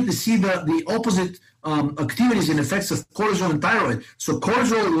you need to see the opposite activities and effects of cortisol and thyroid. So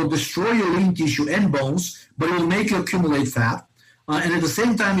cortisol will destroy your lean tissue and bones, but it will make you accumulate fat. And at the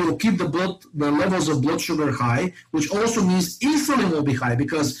same time, it will keep the levels of blood sugar high, which also means insulin will be high,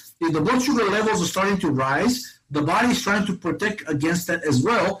 because if the blood sugar levels are starting to rise, the body is trying to protect against that as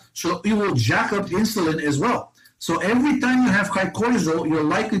well. So it will jack up insulin as well. So every time you have high cortisol, you're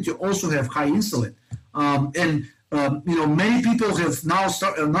likely to also have high insulin. Many people have now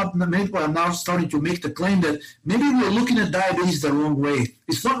starting to make the claim that maybe we're looking at diabetes the wrong way.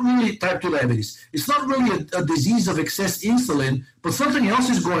 It's not really type 2 diabetes. It's not really a disease of excess insulin, but something else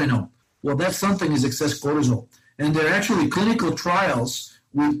is going on. Well, that something is excess cortisol. And there are actually clinical trials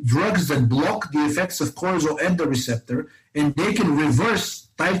with drugs that block the effects of cortisol at the receptor, and they can reverse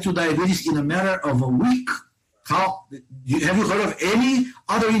type 2 diabetes in a matter of a week. Have you heard of any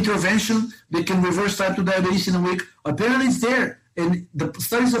other intervention that can reverse type 2 diabetes in a week? Apparently it's there, and the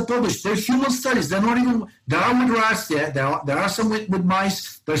studies are published. They're human studies. They're not even, there are with rats, there are some with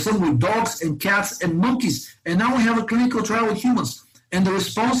mice, there's some with dogs and cats and monkeys, and now we have a clinical trial with humans. And the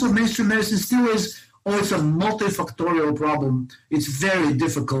response of mainstream medicine still is, it's a multifactorial problem. It's very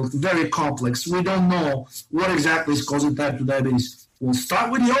difficult, very complex. We don't know what exactly is causing type 2 diabetes. We'll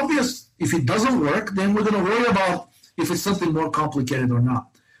start with the obvious. If it doesn't work, then we're going to worry about if it's something more complicated or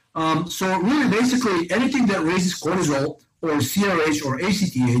not. So really, basically, anything that raises cortisol or CRH or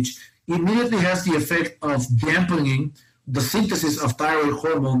ACTH immediately has the effect of dampening the synthesis of thyroid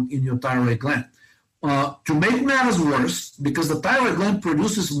hormone in your thyroid gland. To make matters worse, because the thyroid gland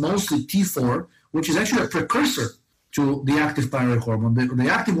produces mostly T4, which is actually a precursor to the active thyroid hormone. The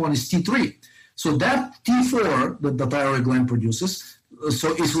active one is T3. So that T4 that the thyroid gland produces,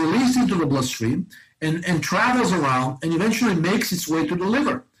 so it's released into the bloodstream and travels around and eventually makes its way to the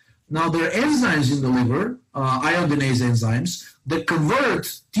liver. Now, there are enzymes in the liver, iodinase enzymes, that convert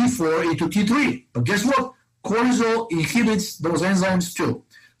T4 into T3. But guess what? Cortisol inhibits those enzymes too.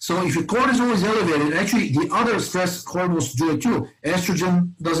 So if your cortisol is elevated, actually the other stress hormones do it too. Estrogen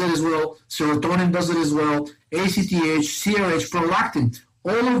does it as well. Serotonin does it as well. ACTH, CRH, prolactin.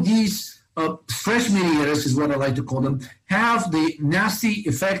 All of these stress mediators, is what I like to call them, have the nasty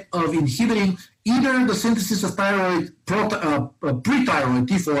effect of inhibiting either the synthesis of thyroid, pre-thyroid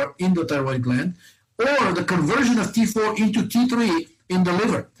T4 in the thyroid gland, or the conversion of T4 into T3 in the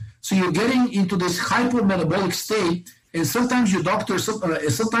liver. So you're getting into this hypometabolic state, and sometimes your doctor,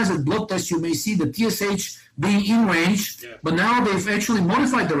 sometimes at blood tests, you may see the TSH being in range, but now they've actually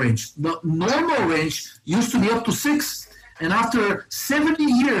modified the range. The normal range used to be up to 6, and after 70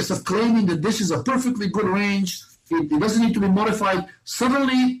 years of claiming that this is a perfectly good range, it doesn't need to be modified,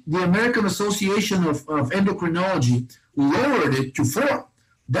 suddenly the American Association of Endocrinology lowered it to 4.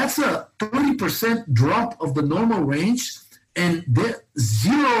 That's a 30% drop of the normal range, and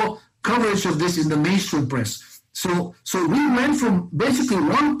zero coverage of this in the mainstream press. So we went from basically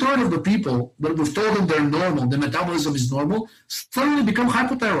 1/3 of the people that we've told them they're normal, the metabolism is normal, suddenly become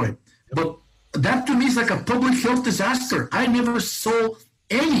hypothyroid. But that to me is like a public health disaster. I never saw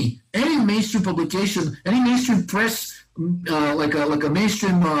any mainstream publication, any mainstream press, like a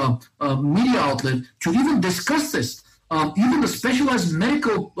mainstream media outlet to even discuss this. Even the specialized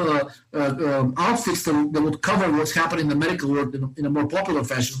medical outfits that would cover what's happening in the medical world in a more popular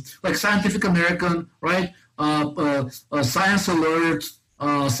fashion, like Scientific American, right? Science Alert,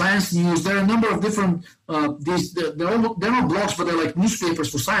 Science News. There are a number of different, they're not blogs, but they're like newspapers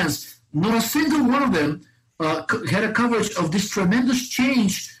for science. Not a single one of them had a coverage of this tremendous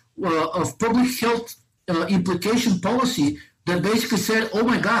change of public health implication policy that basically said, oh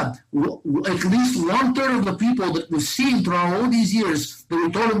my God, at least 1/3 of the people that we've seen throughout all these years that we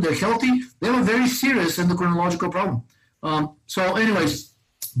told them they're healthy, they have a very serious endocrinological problem. So anyways,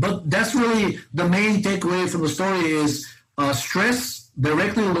 but that's really the main takeaway from the story is stress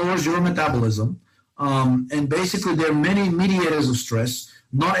directly lowers your metabolism. And basically there are many mediators of stress.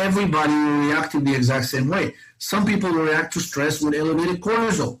 Not everybody will react in the exact same way. Some people will react to stress with elevated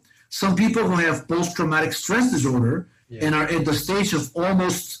cortisol. Some people who have post-traumatic stress disorder and are at the stage of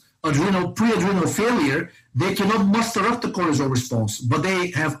almost pre-adrenal failure, they cannot muster up the cortisol response, but they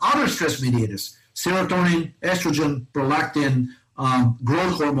have other stress mediators, serotonin, estrogen, prolactin,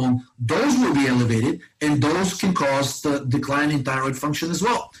 growth hormone. Those will be elevated, and those can cause the decline in thyroid function as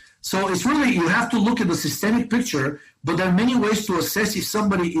well. So it's really, you have to look at the systemic picture, but there are many ways to assess if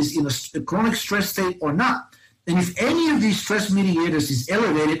somebody is in a chronic stress state or not. And if any of these stress mediators is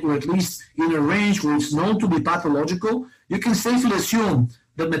elevated, or at least in a range where it's known to be pathological, you can safely assume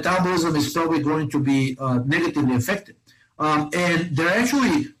that metabolism is probably going to be negatively affected. And there are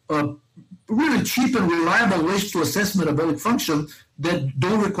actually really cheap and reliable ways to assess metabolic function that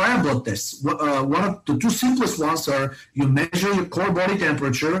don't require blood tests. One of the two simplest ones are you measure your core body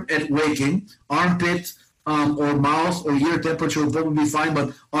temperature at waking, armpit, or mouth or ear temperature will probably be fine, but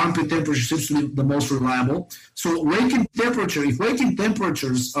armpit temperature seems to be the most reliable. So waking temperature, if waking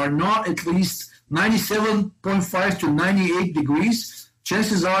temperatures are not at least 97.5 to 98 degrees,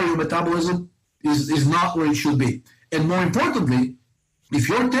 chances are your metabolism is not where it should be. And more importantly, if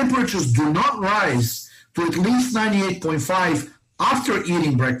your temperatures do not rise to at least 98.5 after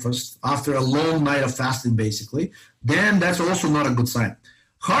eating breakfast, after a long night of fasting basically, then that's also not a good sign.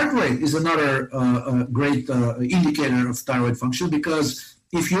 Heart rate is another great indicator of thyroid function, because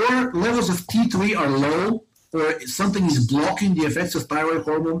if your levels of T3 are low, or something is blocking the effects of thyroid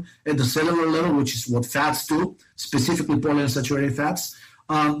hormone at the cellular level, which is what fats do, specifically polyunsaturated fats,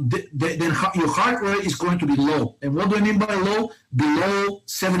 then your heart rate is going to be low. And what do I mean by low? Below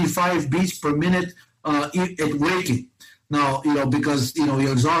 75 beats per minute at waking. Now, because,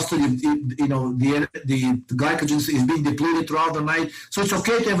 you're exhausted, the glycogen is being depleted throughout the night. So it's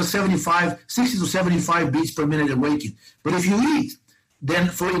okay to have a 60 to 75 beats per minute at waking. But if you eat, then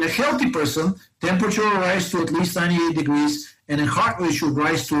in a healthy person, temperature will rise to at least 98 degrees, and a heart rate should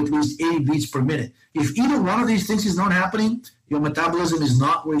rise to at least 80 beats per minute. If either one of these things is not happening, your metabolism is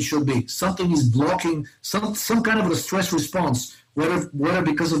not where it should be. Something is blocking some kind of a stress response, whether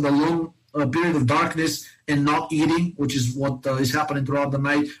because of the long period of darkness and not eating, which is what is happening throughout the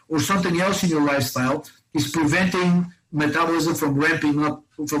night, or something else in your lifestyle is preventing metabolism from ramping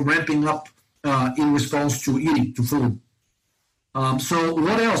up in response to eating, to food. So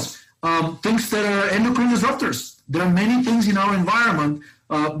what else? Things that are endocrine disruptors. There are many things in our environment,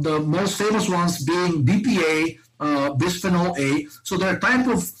 the most famous ones being BPA, bisphenol A. So they're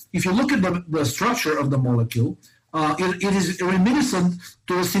if you look at the structure of the molecule, it is reminiscent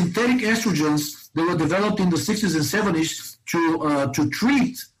to the synthetic estrogens that were developed in the 60s and 70s to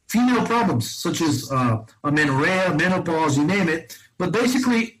treat female problems such as amenorrhea, menopause, you name it. But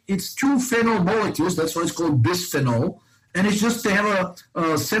basically, it's two phenol molecules. That's why it's called bisphenol. And it's just they have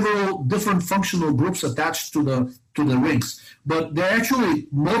several different functional groups attached to the rings. But there are actually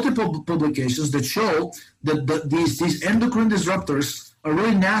multiple publications that show that these endocrine disruptors are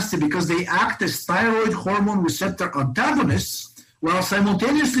really nasty because they act as thyroid hormone receptor antagonists, while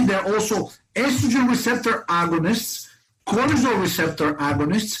simultaneously they're also estrogen receptor agonists, cortisol receptor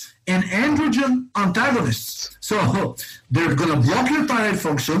agonists, and androgen antagonists. So they're going to block your thyroid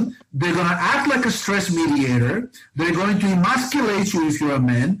function. They're going to act like a stress mediator. They're going to emasculate you if you're a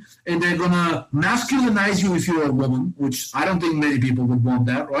man, and they're going to masculinize you if you're a woman, which I don't think many people would want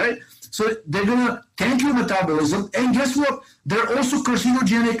that, right? So they're going to tank your metabolism. And guess what? They're also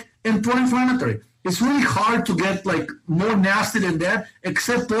carcinogenic and pro-inflammatory. It's really hard to get like more nasty than that,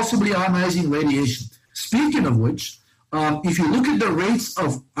 except possibly ionizing radiation. Speaking of which, if you look at the rates of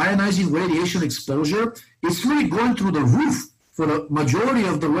ionizing radiation exposure, it's really going through the roof for the majority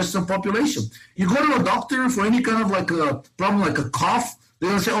of the Western population. You go to a doctor for any kind of like a problem, like a cough, they're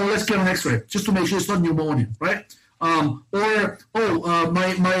going to say, oh, let's get an x-ray just to make sure it's not pneumonia, right? My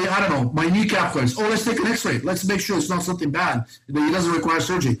kneecap hurts. Oh, let's take an x-ray. Let's make sure it's not something bad, that it doesn't require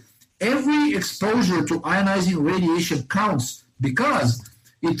surgery. Every exposure to ionizing radiation counts because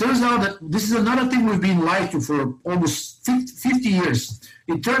it turns out that this is another thing we've been lied to for almost 50 years.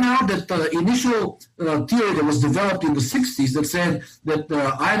 It turned out that the initial theory that was developed in the 60s that said that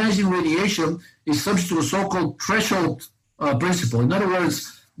ionizing radiation is subject to a so-called threshold principle. In other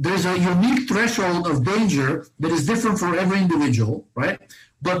words, there's a unique threshold of danger that is different for every individual, right?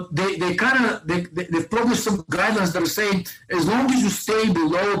 But they've published some guidelines that are saying as long as you stay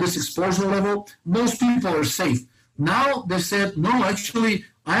below this exposure level, most people are safe. Now they said, no, actually,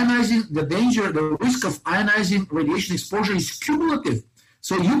 ionizing, the danger, the risk of ionizing radiation exposure is cumulative.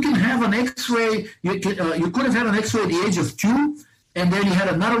 So you can have an X-ray, you could have had an X-ray at the age of 2, and then you had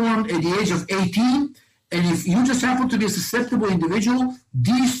another one at the age of 18. And if you just happen to be a susceptible individual,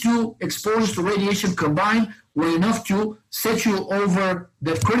 these two exposures to radiation combined were enough to set you over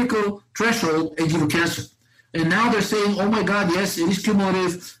that critical threshold and give you cancer. And now they're saying, oh my God, yes, it is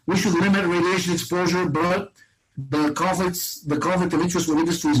cumulative. We should limit radiation exposure, but the conflict of interest with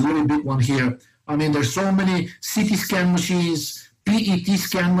industry is a really big one here. I mean, there's so many CT scan machines, PET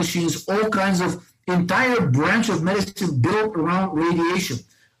scan machines, all kinds of entire branch of medicine built around radiation.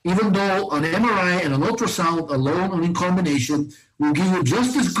 Even though an MRI and an ultrasound alone and in combination will give you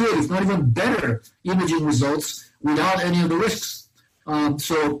just as good, if not even better, imaging results without any of the risks.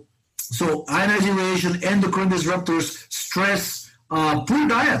 So ionizing radiation, endocrine disruptors, stress, poor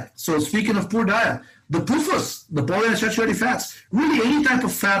diet. So speaking of poor diet, the PUFAs, the polyunsaturated fats, really any type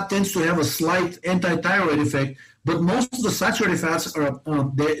of fat tends to have a slight anti-thyroid effect, but most of the saturated fats are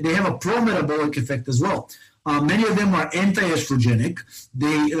they have a pro-metabolic effect as well. Many of them are anti-estrogenic.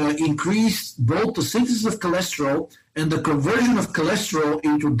 They increase both the synthesis of cholesterol and the conversion of cholesterol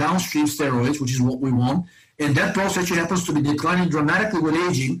into downstream steroids, which is what we want. And that process happens to be declining dramatically with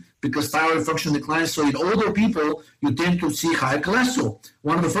aging because thyroid function declines. So in older people, you tend to see high cholesterol.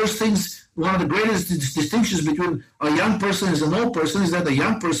 One of the greatest distinctions between a young person and an old person is that the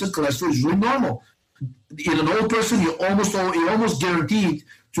young person cholesterol is really normal. In an old person, you're almost guaranteed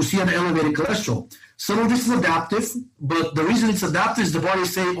to see an elevated cholesterol. Some of this is adaptive, but the reason it's adaptive is the body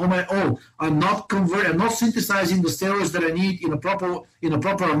is saying, I'm not synthesizing the steroids that I need in a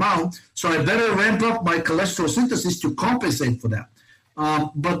proper amount, so I better ramp up my cholesterol synthesis to compensate for that.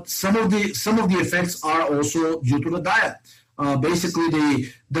 But some of the effects are also due to the diet. Basically,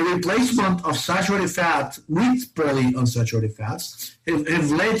 the replacement of saturated fat with polyunsaturated fats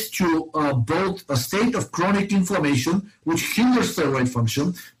have led to both a state of chronic inflammation, which hinders thyroid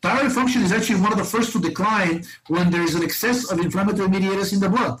function. Thyroid function is actually one of the first to decline when there is an excess of inflammatory mediators in the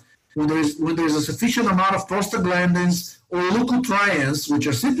blood. When there is a sufficient amount of prostaglandins or leukotrienes, which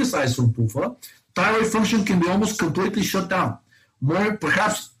are synthesized from PUFA, thyroid function can be almost completely shut down.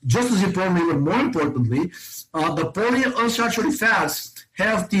 Perhaps just as importantly, but more importantly, the polyunsaturated fats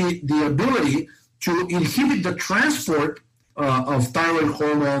have the ability to inhibit the transport of thyroid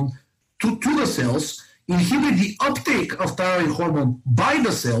hormone to the cells, inhibit the uptake of thyroid hormone by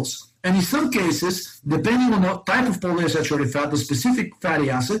the cells, and in some cases, depending on the type of polyunsaturated fat, the specific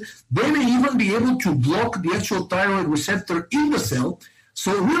fatty acid, they may even be able to block the actual thyroid receptor in the cell.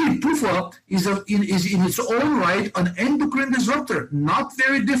 So really, PUFA is in its own right an endocrine disruptor, not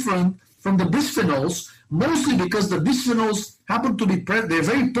very different from the bisphenols, mostly because the bisphenols happen to be they're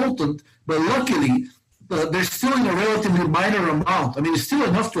very potent, but luckily they're still in a relatively minor amount. I mean, it's still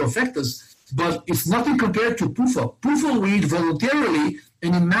enough to affect us, but it's nothing compared to PUFA. PUFA we eat voluntarily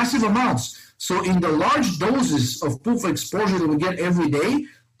and in massive amounts. So in the large doses of PUFA exposure that we get every day,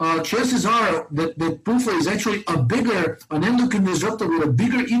 chances are that PUFA is actually an endocrine disruptor with a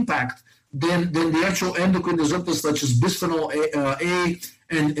bigger impact than the actual endocrine disruptors such as bisphenol A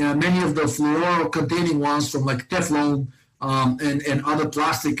and many of the fluoro-containing ones from like Teflon and other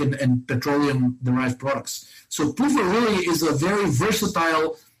plastic and petroleum-derived products. So PUFA really is a very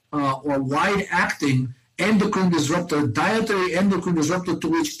versatile or wide-acting endocrine disruptor, dietary endocrine disruptor to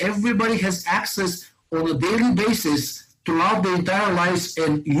which everybody has access on a daily basis throughout their entire lives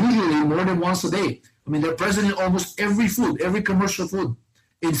and usually more than once a day. I mean, they're present in almost every food, every commercial food,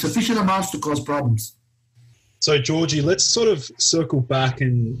 in sufficient amounts to cause problems. So, Georgi, let's sort of circle back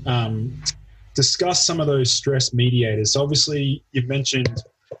and discuss some of those stress mediators. So obviously, you've mentioned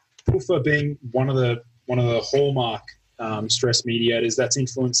PUFA being one of the hallmark stress mediators that's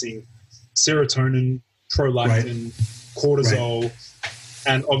influencing serotonin, prolactin, cortisol,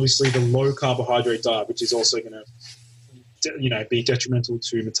 and obviously the low carbohydrate diet, which is also going to, be detrimental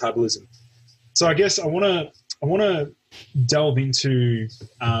to metabolism. So I guess I want to delve into.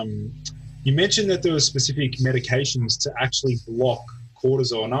 You mentioned that there were specific medications to actually block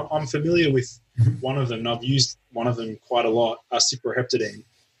cortisol, and I'm familiar with one of them, and I've used one of them quite a lot, cyproheptadine.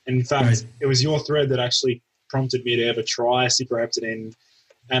 And in fact, it was your thread that actually prompted me to ever try cyproheptadine,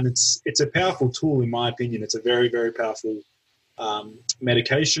 and it's a powerful tool in my opinion. It's a very, very powerful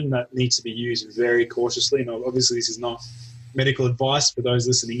medication that needs to be used very cautiously. And obviously, this is not medical advice for those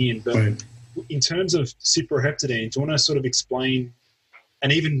listening in, but in terms of cyproheptadine, do you want to sort of explain,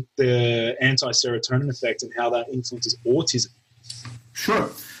 and even the anti-serotonin effect and how that influences autism? All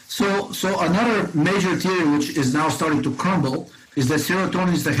So another major theory which is now starting to crumble is that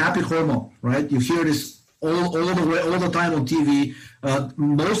serotonin is the happy hormone, right? You hear this all the time on TV.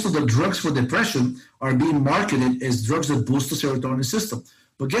 Most of the drugs for depression are being marketed as drugs that boost the serotonin system.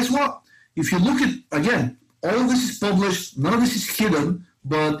 But guess what? If you look at, again, all of this is published, none of this is hidden,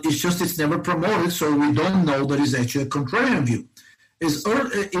 but it's never promoted, so we don't know that it's actually a contrarian view.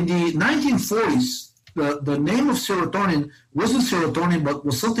 In the 1940s, the name of serotonin wasn't serotonin, but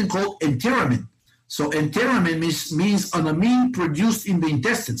was something called enteramine. So enteramine means an amine produced in the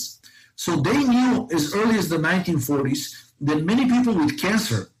intestines. So they knew as early as the 1940s that many people with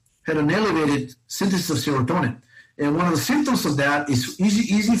cancer had an elevated synthesis of serotonin. And one of the symptoms of that is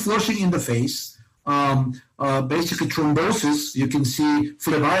easy flushing in the face, basically thrombosis. You can see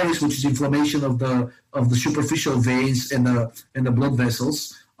phlebitis, which is inflammation of the superficial veins and the blood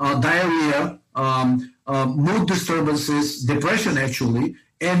vessels, diarrhea, mood disturbances, depression actually,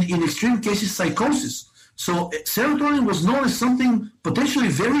 and in extreme cases, psychosis. So serotonin was known as something potentially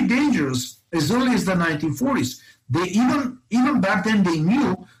very dangerous as early as the 1940s. They even back then they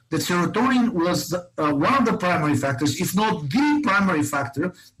knew that serotonin was one of the primary factors, if not the primary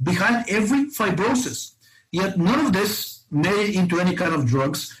factor, behind every fibrosis. Yet none of this made it into any kind of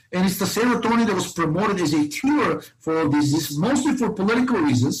drugs, and it's the serotonin that was promoted as a cure for all diseases, mostly for political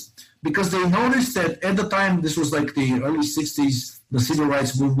reasons, because they noticed that at the time, this was like the early 60s, the civil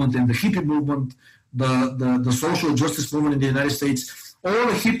rights movement and the hippie movement, the social justice movement in the United States, all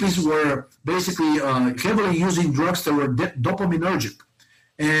the hippies were basically heavily using drugs that were dopaminergic.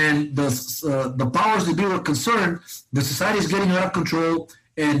 And the powers that be were concerned, the society is getting out of control,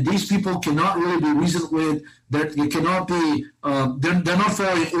 and these people cannot really be reasoned with. That they cannot be, they're not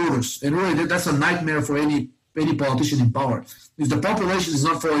following orders, and really that's a nightmare for any politician in power. If the population is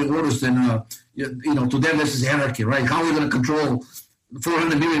not following orders, then to them this is anarchy, right? How are we going to control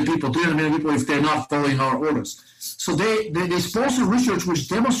 400 million people, 300 million people if they're not following our orders? So they sponsored research which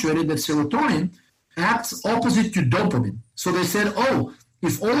demonstrated that serotonin acts opposite to dopamine. So they said,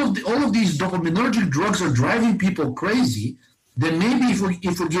 if all of these dopaminergic drugs are driving people crazy, then maybe if we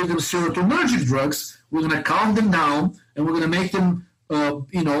give them serotonergic drugs, we're going to calm them down and we're going to make them,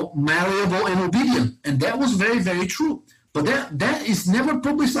 malleable and obedient. And that was very, very true. But that is never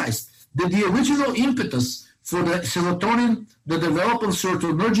publicized. The original impetus for the serotonin, the development of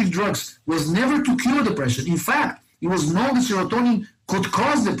serotonergic drugs, was never to cure depression. In fact, it was known that serotonin could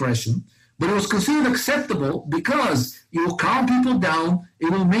cause depression, but it was considered acceptable because it will calm people down, it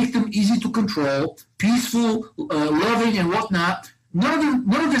will make them easy to control, peaceful, loving, and whatnot. None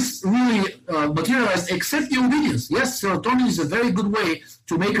of this really materialized except the obedience. Yes, serotonin is a very good way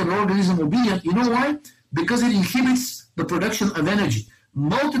to make an organism obedient. You know why? Because it inhibits the production of energy.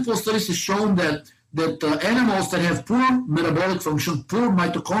 Multiple studies have shown that animals that have poor metabolic function, poor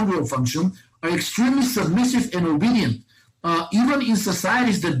mitochondrial function, are extremely submissive and obedient, even in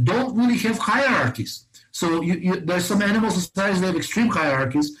societies that don't really have hierarchies. So there's some animal societies that have extreme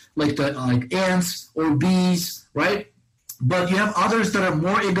hierarchies, like ants or bees, right? But you have others that are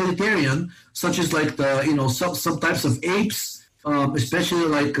more egalitarian, such as like some types of apes, especially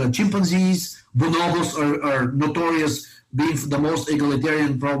like chimpanzees. Bonobos are notorious being the most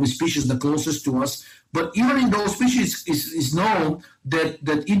egalitarian probably species, the closest to us. But even in those species, is known that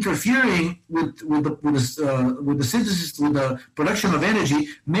interfering with the synthesis, with the production of energy,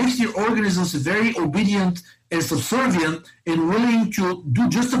 makes the organisms very obedient and subservient and willing to do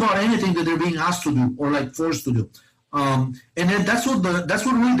just about anything that they're being asked to do or like forced to do. And then that's what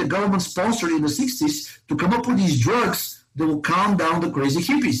really the government sponsored in the 60s to come up with these drugs that will calm down the crazy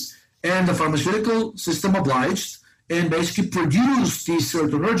hippies. And the pharmaceutical system obliged and basically produced these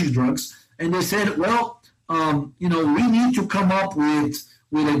serotonergic drugs. And they said, well, we need to come up with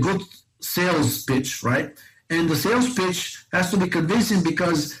a good sales pitch, right? And the sales pitch has to be convincing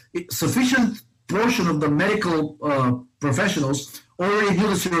because sufficient portion of the medical professionals already knew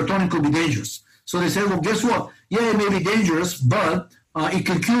that serotonin could be dangerous. So they said, well, guess what? Yeah, it may be dangerous, but it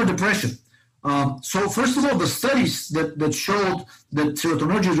can cure depression. So first of all, the studies that showed that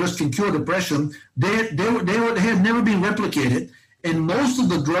serotonergic drugs can cure depression, they had never been replicated. And most of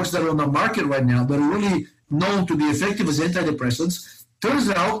the drugs that are on the market right now that are really known to be effective as antidepressants, turns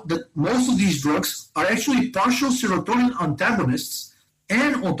out that most of these drugs are actually partial serotonin antagonists.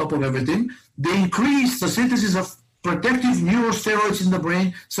 And on top of everything, they increase the synthesis of protective neurosteroids in the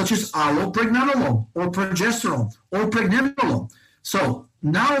brain, such as allopregnanolone or progesterone or pregnenolone. So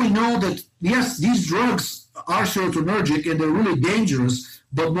now we know that, yes, these drugs are serotonergic and they're really dangerous,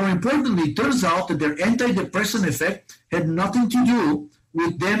 but more importantly, it turns out that their antidepressant effect had nothing to do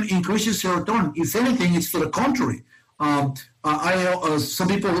with them increasing serotonin. If anything, it's to the contrary.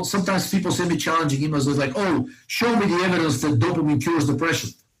 Sometimes people send me challenging emails. They're like, oh, show me the evidence that dopamine cures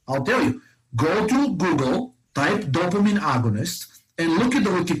depression. I'll tell you, go to Google, type dopamine agonist, and look at the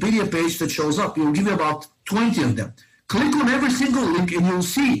Wikipedia page that shows up. It will give you about 20 of them. Click on every single link and you'll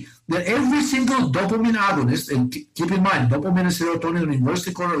see that every single dopamine agonist, and keep in mind, dopamine and serotonin are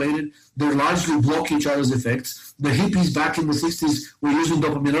inversely correlated. They largely block each other's effects. The hippies back in the 60s were using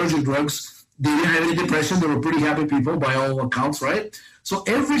dopaminergic drugs. They didn't have any depression. They were pretty happy people by all accounts, right? So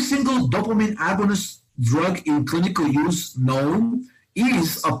every single dopamine agonist drug in clinical use known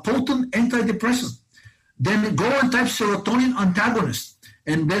is a potent antidepressant. Then go and type serotonin antagonist.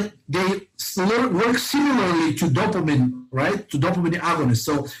 And then they work similarly to dopamine, right? To dopamine agonists.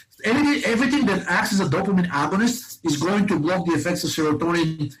 So everything that acts as a dopamine agonist is going to block the effects of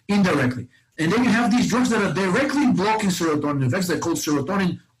serotonin indirectly. And then you have these drugs that are directly blocking serotonin effects. They're called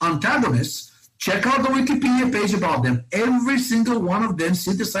serotonin antagonists. Check out the Wikipedia page about them. Every single one of them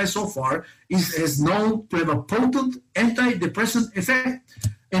synthesized so far is known to have a potent antidepressant effect.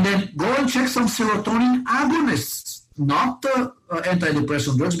 And then go and check some serotonin agonists. Not the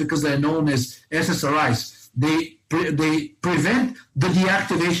antidepressant drugs, because they're known as SSRIs. They prevent the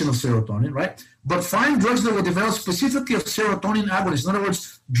deactivation of serotonin, right? But find drugs that were developed specifically of serotonin agonists. In other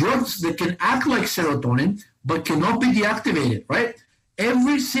words, drugs that can act like serotonin but cannot be deactivated, right?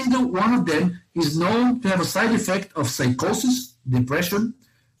 Every single one of them is known to have a side effect of psychosis, depression,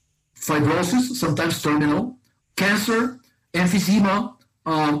 fibrosis, sometimes terminal, cancer, emphysema,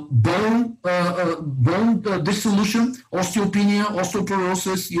 bone dissolution, osteopenia,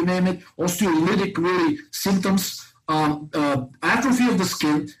 osteoporosis, you name it, osteolytic really symptoms, atrophy of the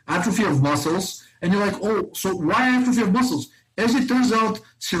skin, atrophy of muscles. And you're like, oh, so why atrophy of muscles? As it turns out,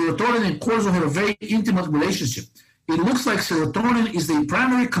 serotonin and cortisol have a very intimate relationship. It looks like serotonin is the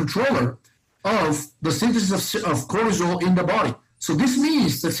primary controller of the synthesis of cortisol in the body. So this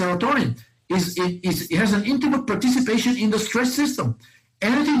means that serotonin it has an intimate participation in the stress system.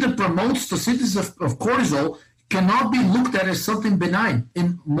 Anything that promotes the synthesis of cortisol cannot be looked at as something benign,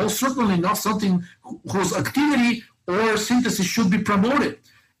 and most certainly not something whose activity or synthesis should be promoted.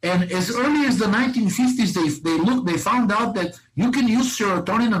 And as early as the 1950s, they found out that you can use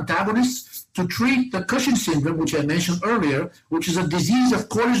serotonin antagonists to treat the Cushing syndrome, which I mentioned earlier, which is a disease of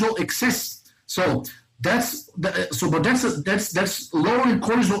cortisol excess. So that's lowering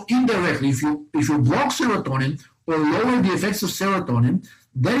cortisol indirectly. If you block serotonin or lower the effects of serotonin,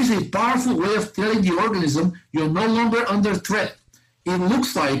 that is a powerful way of telling the organism you're no longer under threat. It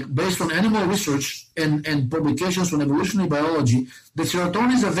looks like, based on animal research and publications on evolutionary biology, that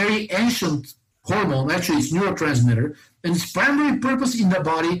serotonin is a very ancient hormone. Actually, it's a neurotransmitter, and its primary purpose in the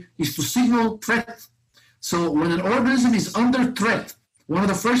body is to signal threat. So when an organism is under threat, one of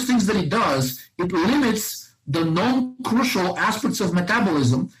the first things that it does, it limits the non-crucial aspects of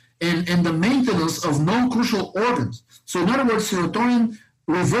metabolism and the maintenance of non-crucial organs. So in other words, serotonin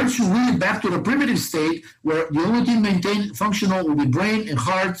reverts you really back to the primitive state where the only thing maintained functional will be brain and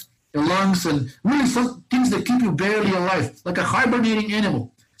heart the lungs, and really some things that keep you barely alive, like a hibernating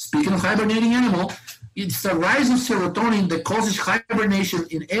animal. Speaking of hibernating animal, it's the rise of serotonin that causes hibernation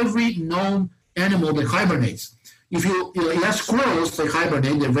in every known animal that hibernates. If you have squirrels, they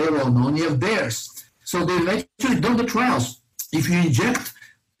hibernate, they're very well known. You have bears. So they've actually done the trials. If you inject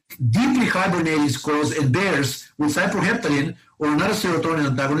deeply hibernating squirrels and bears with cyproheptadine or another serotonin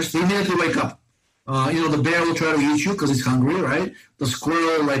antagonist, they immediately wake up. The bear will try to eat you because it's hungry, right? The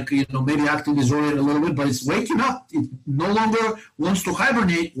squirrel, maybe acting disoriented a little bit, but it's waking up. It no longer wants to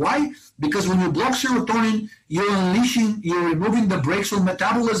hibernate. Why? Because when you block serotonin, you're removing the brakes on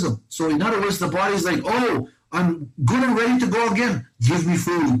metabolism. So in other words, the body is like, oh, I'm good and ready to go again. Give me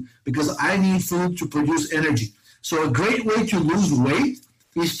food because I need food to produce energy. So a great way to lose weight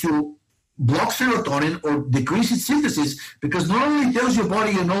is to block serotonin or decrease its synthesis, because not only tells your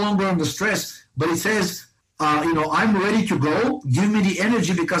body you're no longer under stress, but it says, I'm ready to go. Give me the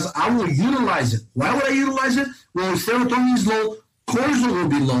energy because I will utilize it. Why would I utilize it? Well, if serotonin is low, cortisol will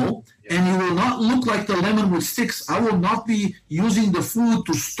be low, and you will not look like the lemon with sticks. I will not be using the food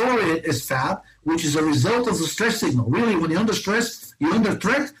to store it as fat, which is a result of the stress signal. Really, when you're under stress, you're under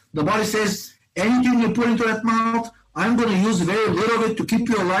threat, the body says, anything you put into that mouth, I'm going to use very little of it to keep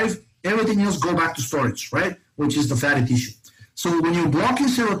you alive. Everything else go back to storage, right? Which is the fatty tissue. So when you're blocking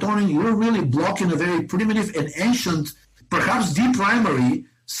serotonin, you're really blocking a very primitive and ancient, perhaps de-primary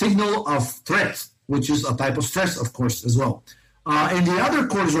signal of threat, which is a type of stress, of course, as well. And the other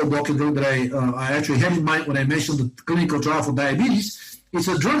cortisol blocking drug that I actually had in mind when I mentioned the clinical trial for diabetes, it's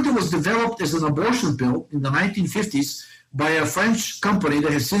a drug that was developed as an abortion pill in the 1950s by a French company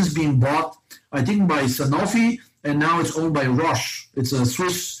that has since been bought, I think, by Sanofi, and now it's owned by Roche. It's a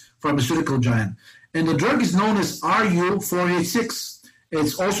Swiss pharmaceutical giant. And the drug is known as RU486.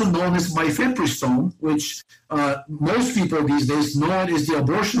 It's also known as mifepristone, which most people these days know it as the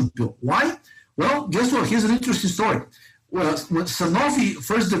abortion pill. Why? Well, guess what? Here's an interesting story. Well, when Sanofi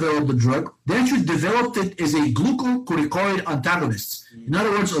first developed the drug, they actually developed it as a glucocorticoid antagonist. In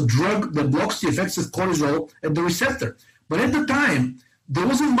other words, a drug that blocks the effects of cortisol at the receptor. But at the time, there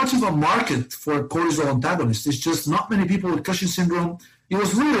wasn't much of a market for cortisol antagonists. It's just not many people with Cushing syndrome. It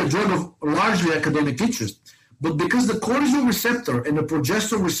was really a drug of largely academic interest. But because the cortisol receptor and the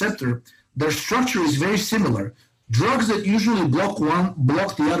progesterone receptor, their structure is very similar, drugs that usually block one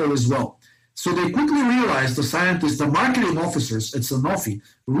block the other as well. So they quickly realized, the scientists, the marketing officers at Sanofi,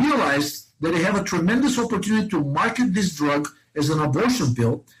 realized that they have a tremendous opportunity to market this drug as an abortion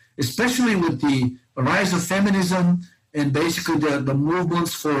pill, especially with the rise of feminism and basically the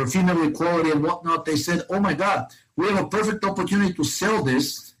movements for female equality and whatnot. They said, oh my God, we have a perfect opportunity to sell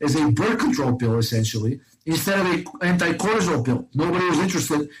this as a birth control pill, essentially, instead of an anti-cortisol pill. Nobody was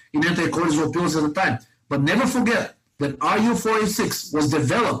interested in anti-cortisol pills at the time. But never forget that RU486 was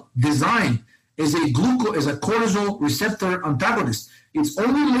designed as a cortisol receptor antagonist. It's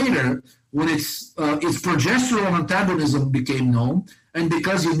only later when its progesterone antagonism became known, and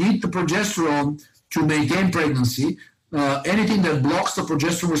because you need the progesterone to maintain pregnancy, anything that blocks the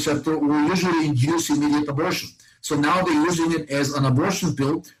progesterone receptor will usually induce immediate abortion. So now they're using it as an abortion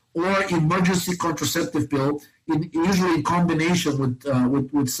pill or emergency contraceptive pill, usually in combination with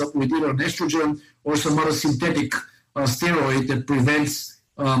either an estrogen or some other synthetic steroid that prevents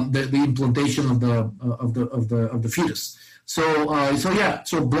the implantation of the fetus. So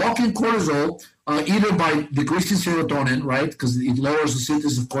blocking cortisol either by decreasing serotonin, right, because it lowers the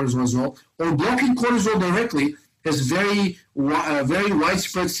synthesis of cortisol as well, or blocking cortisol directly has very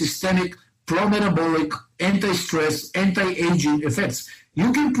widespread systemic pro-metabolic, anti-stress, anti-aging effects.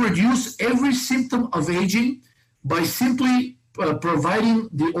 You can produce every symptom of aging by simply providing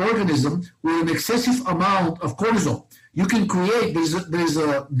the organism with an excessive amount of cortisol. You can create, there's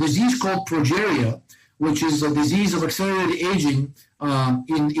a disease called progeria, which is a disease of accelerated aging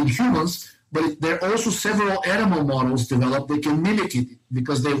in humans, but there are also several animal models developed that can mimic it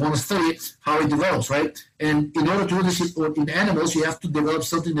because they want to study how it develops, right? And in order to do this in animals, you have to develop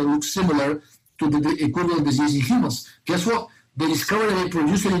something that looks similar to the equivalent disease in humans. Guess what? They discovered that they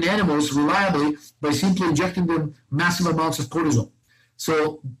produce it in animals reliably by simply injecting them massive amounts of cortisol.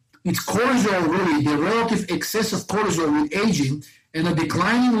 So it's cortisol, really, the relative excess of cortisol with aging and the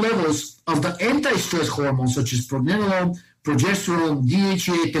declining levels of the anti-stress hormones such as pregnenolone, progesterone,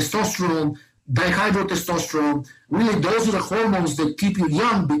 DHEA, testosterone, dihydrotestosterone. Really, those are the hormones that keep you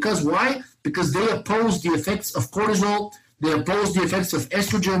young. Because why? Because they oppose the effects of cortisol, they oppose the effects of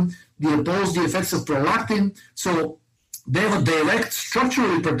estrogen, they oppose the effects of prolactin. So they have a direct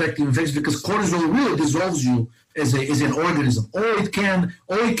structurally protective effects because cortisol really dissolves you as an organism. All it can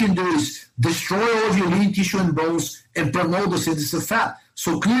do is destroy all of your lean tissue and bones and promote the synthesis of fat.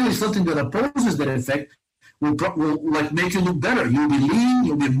 So clearly something that opposes that effect will like make you look better. You'll be lean,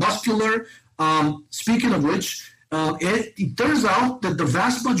 you'll be muscular. Speaking of which, it turns out that the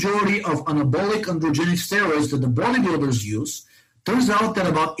vast majority of anabolic androgenic steroids that the bodybuilders use, turns out that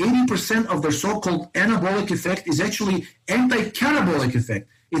about 80% of their so-called anabolic effect is actually anti-catabolic effect.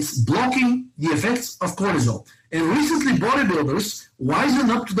 It's blocking the effects of cortisol. And recently, bodybuilders wisen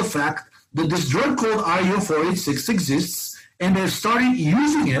up to the fact that this drug called RU486 exists, and they're starting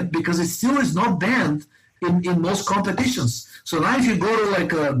using it because it still is not banned in most competitions. So now if you go to like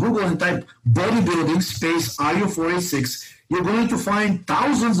Google and type bodybuilding space RU486, you're going to find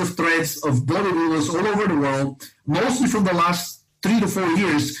thousands of threads of bodybuilders all over the world, mostly from the last 3 to 4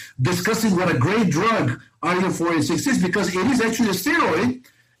 years, discussing what a great drug RU486 is, because it is actually a steroid,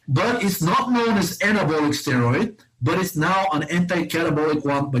 but it's not known as anabolic steroid, but it's now an anti-catabolic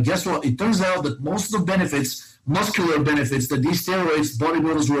one. But guess what? It turns out that most of the benefits, muscular benefits that these steroids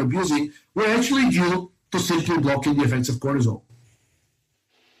bodybuilders were abusing were actually due to simply blocking the effects of cortisol.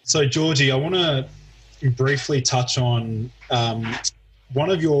 So, Georgi, I want to briefly touch on one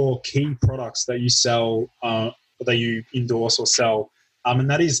of your key products that you sell, that you endorse or sell, and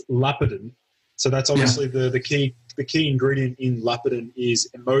that is Lapidin. So that's obviously the key ingredient in Lapidin is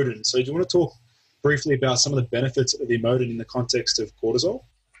Imodin. So do you want to talk briefly about some of the benefits of Imodin in the context of cortisol?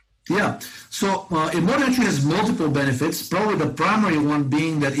 Yeah. So Imodin actually has multiple benefits, probably the primary one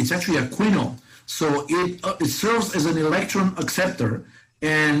being that it's actually a quinone. So it serves as an electron acceptor.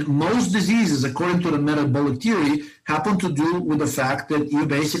 And most diseases, according to the metabolic theory, happen to do with the fact that you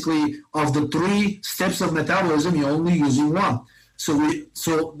basically, of the 3 steps of metabolism, you're only using one.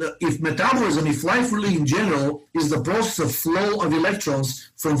 If metabolism, if life really in general is the process of flow of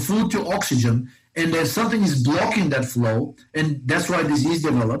electrons from food to oxygen, and then something is blocking that flow, and that's why disease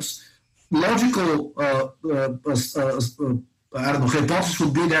develops, logical hypothesis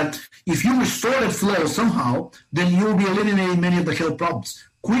would be that if you restore that flow somehow, then you'll be eliminating many of the health problems.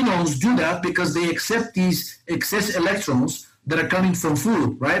 Quinones do that because they accept these excess electrons that are coming from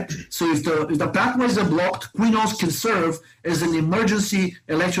food, right? So if the pathways are blocked, quinones can serve as an emergency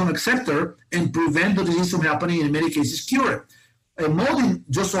electron acceptor and prevent the disease from happening, and in many cases cure it. Imodin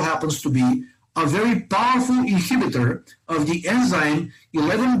just so happens to be a very powerful inhibitor of the enzyme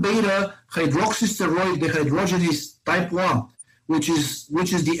 11-beta hydroxysteroid dehydrogenase type 1, which is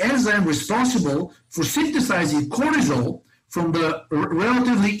the enzyme responsible for synthesizing cortisol from the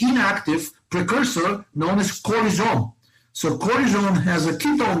relatively inactive precursor known as cortisone. So cortisone has a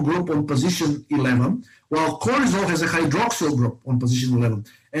ketone group on position 11, while cortisol has a hydroxyl group on position 11.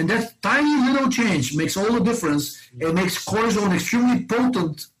 And that tiny little change makes all the difference. It makes cortisol an extremely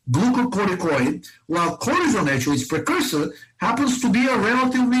potent glucocorticoid, while cortisone, actually, its precursor, happens to be a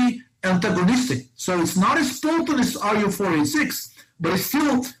relatively antagonistic. So it's not as potent as RU486, but it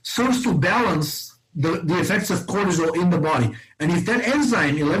still serves to balance the effects of cortisol in the body. And if that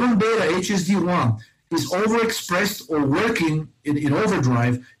enzyme, 11-beta HSD1, is overexpressed or working in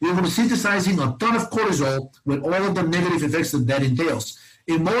overdrive, you're going to be synthesizing a ton of cortisol with all of the negative effects that entails.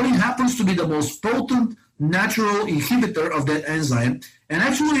 Imodin happens to be the most potent natural inhibitor of that enzyme, and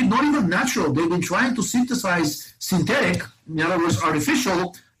actually not even natural. They've been trying to synthesize synthetic, in other words,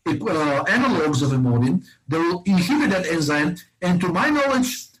 artificial analogs of Imodin that will inhibit that enzyme, and to my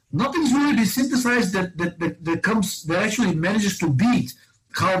knowledge, nothing's really been synthesized that actually manages to beat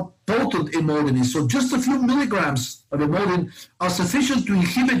how potent Imodin is. So just a few milligrams of Imodin are sufficient to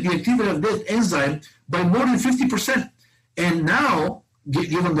inhibit the activity of that enzyme by more than 50%. And now,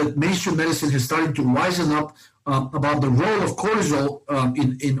 given that mainstream medicine has started to wisen up about the role of cortisol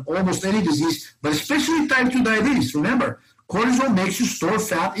in almost any disease, but especially type 2 diabetes. Remember, cortisol makes you store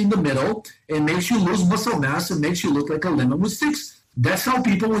fat in the middle and makes you lose muscle mass and makes you look like a lemon with sticks. That's how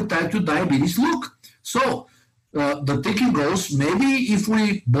people with type 2 diabetes look. So the thinking goes, maybe if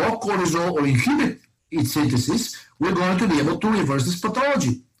we block cortisol or inhibit its synthesis, we're going to be able to reverse this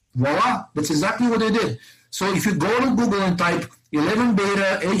pathology. Voila, that's exactly what they did. So if you go to Google and type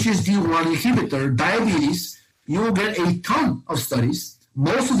 11-beta HSD1 inhibitor, diabetes, you will get a ton of studies,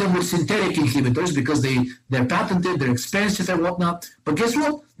 most of them with synthetic inhibitors because they're patented, they're expensive and whatnot. But guess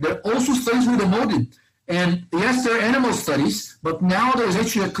what? There are also studies with Imodin. And yes, there are animal studies, but now there's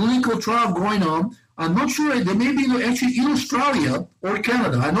actually a clinical trial going on. I'm not sure, they may be actually in Australia or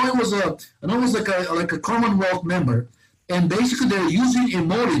Canada. I know it was like a Commonwealth member. And basically they're using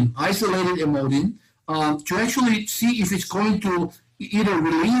Imodin, isolated Imodin, to actually see if it's going to either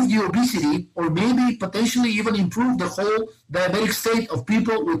relieve the obesity or maybe potentially even improve the whole diabetic state of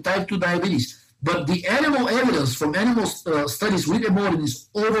people with type 2 diabetes. But the animal evidence from animal studies with Imodin is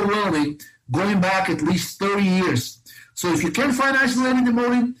overwhelming, going back at least 30 years. So if you can't find isolated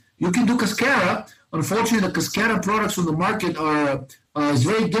emollient, you can do cascara. Unfortunately, the cascara products on the market are it's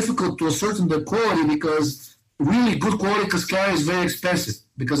very difficult to ascertain the quality because really good quality cascara is very expensive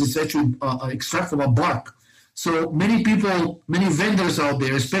because it's actually extract from a bark. So many people, many vendors out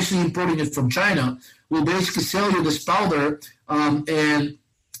there, especially importing it from China, will basically sell you this powder, and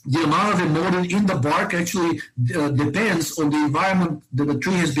the amount of emollient in the bark actually depends on the environment that the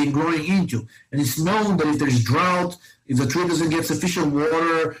tree has been growing into. And it's known that if there's drought, if the tree doesn't get sufficient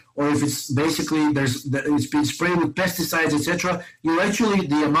water, or if it's basically it's been sprayed with pesticides, etc.,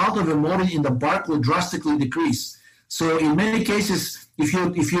 the amount of emollient in the bark will drastically decrease. So in many cases, if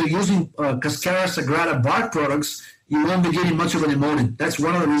you're using Cascara Sagrada bark products, you won't be getting much of an emollient. That's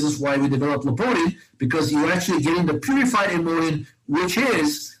one of the reasons why we developed Lipotin, because you're actually getting the purified emollient, which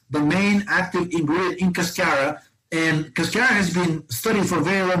is the main active ingredient in Cascara. And Cascara has been studied for a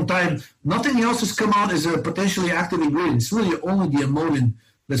very long time. Nothing else has come out as a potentially active ingredient. It's really only the emollient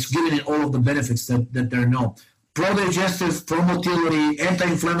that's giving it all of the benefits that there are known. Pro-digestive, pro-motility,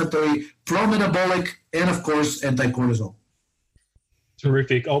 anti-inflammatory, pro-metabolic, and of course, anti-cortisol.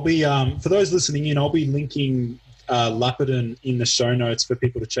 Terrific. I'll be, for those listening in, I'll be linking Lipotin in the show notes for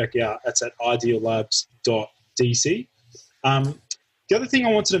people to check out. That's at ideallabs.dc. The other thing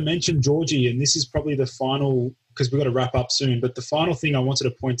I wanted to mention, Georgi, and this is probably the final, because we've got to wrap up soon, but the final thing I wanted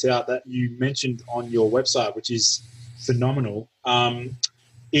to point out that you mentioned on your website, which is phenomenal,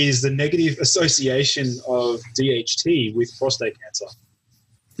 is the negative association of DHT with prostate cancer.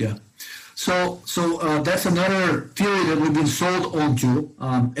 Yeah. So that's another theory that we've been sold onto,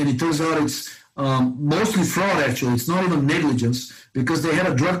 and it turns out it's mostly fraud, actually. It's not even negligence, because they had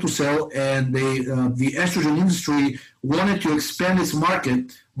a drug to sell, and the estrogen industry wanted to expand its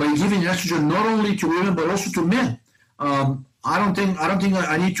market by giving estrogen not only to women but also to men. I don't think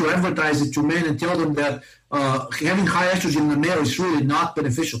I need to advertise it to men and tell them that having high estrogen in the male is really not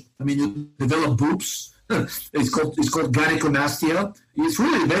beneficial. I mean, you develop boobs. It's called gynecomastia. It's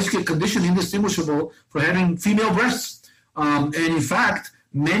really basically a condition indistinguishable from having female breasts. And in fact,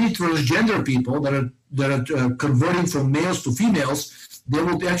 many transgender people that are converting from males to females, they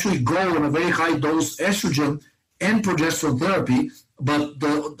will actually go on a very high dose estrogen and progesterone therapy, but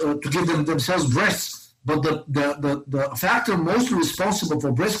to give themselves breasts. But the factor mostly responsible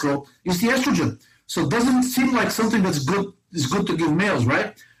for breast growth is the estrogen. So it doesn't seem like something that's good is good to give males,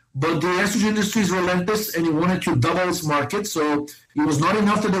 right? But the estrogen industry is relentless, and it wanted to double its market. So it was not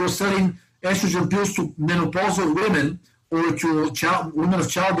enough that they were selling estrogen pills to menopausal women or to women of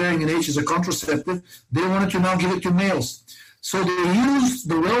childbearing age as a contraceptive. They wanted to now give it to males. So they used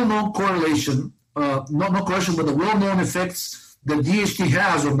the well-known correlation, not correlation, but the well-known effects that DHT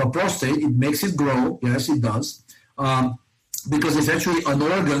has on the prostate. It makes it grow. Yes, it does. Because it's actually an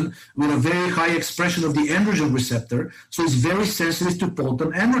organ with a very high expression of the androgen receptor, so it's very sensitive to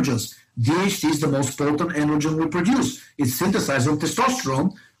potent androgens. DHT is the most potent androgen we produce. It's synthesized on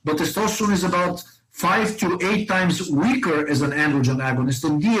testosterone, but testosterone is about 5 to 8 times weaker as an androgen agonist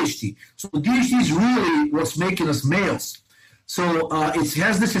than DHT. So DHT is really what's making us males. So it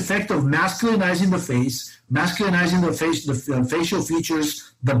has this effect of masculinizing the face, the facial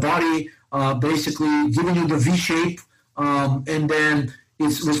features, the body, basically giving you the V shape. And then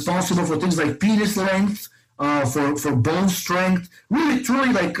it's responsible for things like penis length, for bone strength, really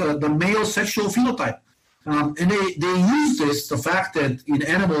truly like the male sexual phenotype. And they use this, the fact that in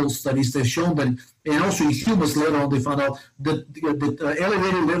animal studies they've shown that, and also in humans later on they found out that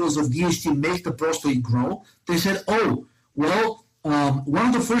elevated levels of DHT make the prostate grow. They said, one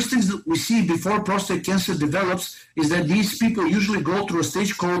of the first things that we see before prostate cancer develops is that these people usually go through a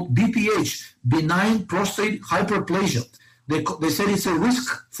stage called BPH, benign prostate hyperplasia. They said it's a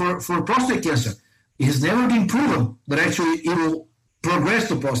risk for prostate cancer. It has never been proven that actually it will progress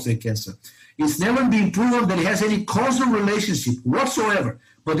to prostate cancer. It's never been proven that it has any causal relationship whatsoever.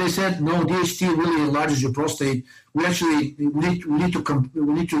 But they said, no, DHT really enlarges your prostate. We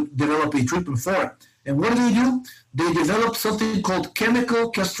need to develop a treatment for it. And what do? They developed something called chemical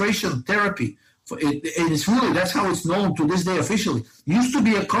castration therapy. And it's really, that's how it's known to this day officially. It used to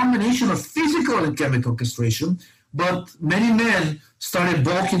be a combination of physical and chemical castration, but many men started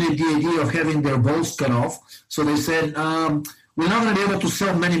balking at the idea of having their balls cut off. So they said, we're not going to be able to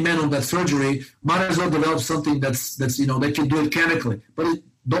sell many men on that surgery. Might as well develop something that's they can do it chemically. But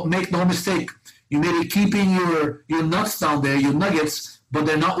don't make no mistake. You may be keeping your nuts down there, your nuggets, but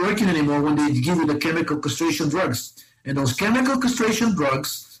they're not working anymore when they give you the chemical castration drugs. And those chemical castration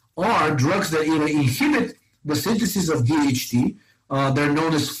drugs are drugs that either inhibit the synthesis of DHT. They're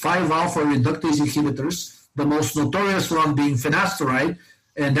known as 5-alpha reductase inhibitors, the most notorious one being finasteride.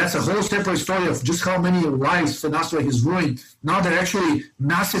 And that's a whole separate story of just how many lives finasteride has ruined. Now there are actually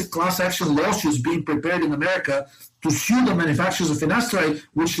massive class action lawsuits being prepared in America to sue the manufacturers of finasteride,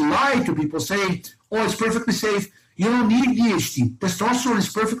 which lie to people saying, oh, it's perfectly safe. You don't need DHT. Testosterone is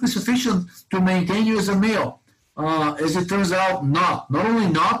perfectly sufficient to maintain you as a male. As it turns out, not. Not only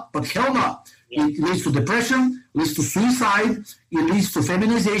not, but hell not. Yeah. It leads to depression, leads to suicide, it leads to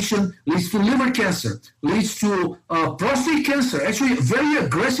feminization, leads to liver cancer, leads to prostate cancer, actually a very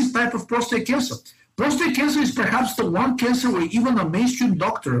aggressive type of prostate cancer. Prostate cancer is perhaps the one cancer where even a mainstream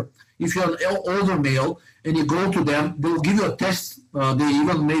doctor, if you're an older male and you go to them, they'll give you a test, they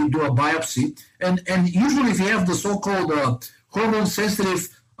even may do a biopsy. And usually if you have the so-called hormone-sensitive,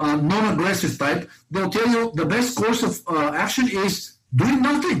 non-aggressive type, they'll tell you the best course of action is doing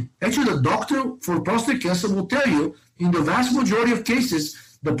nothing. Actually, the doctor for prostate cancer will tell you, in the vast majority of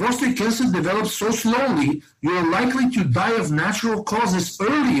cases, the prostate cancer develops so slowly, you're likely to die of natural causes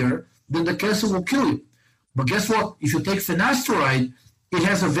earlier than the cancer will kill you. But guess what? If you take finasteride, it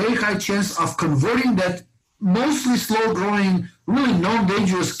has a very high chance of converting that mostly slow-growing, really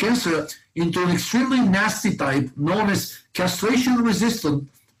non-dangerous cancer into an extremely nasty type known as castration-resistant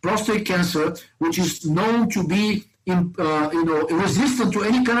prostate cancer, which is known to be resistant to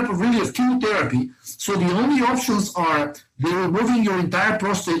any kind of chemotherapy. So the only options are they're removing your entire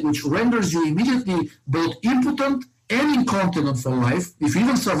prostate, which renders you immediately both impotent and incontinent for life, if you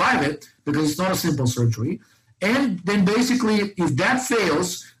even survive it, because it's not a simple surgery. And then basically, if that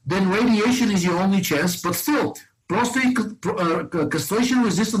fails, then radiation is your only chance. But still,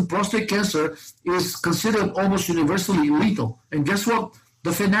 castration-resistant prostate cancer is considered almost universally lethal. And guess what? The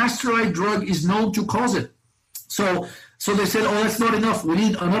finasteride drug is known to cause it. So they said, oh, that's not enough. We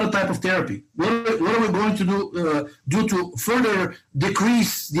need another type of therapy. What are we going to do to further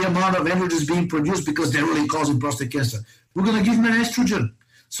decrease the amount of androgens being produced because they're really causing prostate cancer? We're going to give them an estrogen.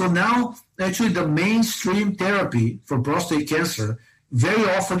 So now, actually, the mainstream therapy for prostate cancer very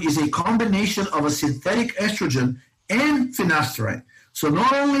often is a combination of a synthetic estrogen and finasteride. So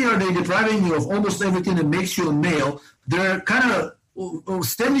not only are they depriving you of almost everything that makes you a male, they're kind of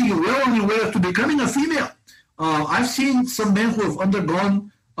sending you well on your way to becoming a female. I've seen some men who have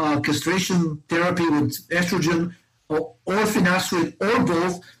undergone castration therapy with estrogen or finasteride or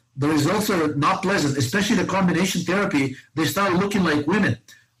both. The results are not pleasant, especially the combination therapy. They start looking like women.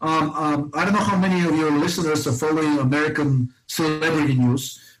 I don't know how many of your listeners are following American celebrity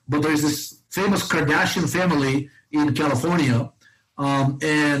news, but there's this famous Kardashian family in California,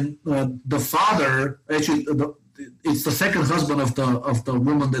 and the father, actually, it's the second husband of the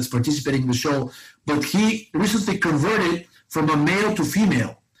woman that's participating in the show, but he recently converted from a male to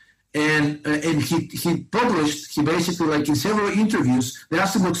female. And he basically, like in several interviews, they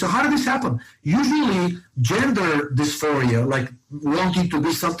asked him, so how did this happen? Usually gender dysphoria, like wanting to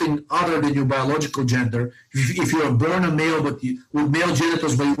be something other than your biological gender, if you're born a male but with male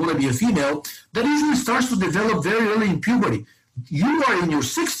genitals but you want to be a female, that usually starts to develop very early in puberty. You are in your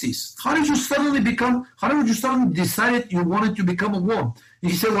 60s. How did you suddenly decide you wanted to become a woman?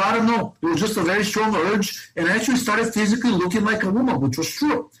 And he said, well, I don't know. It was just a very strong urge, and I actually started physically looking like a woman, which was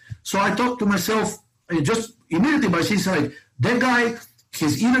true. So I thought to myself, just immediately by seeing like that guy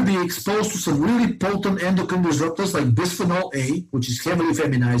has either been exposed to some really potent endocrine disruptors like bisphenol A, which is heavily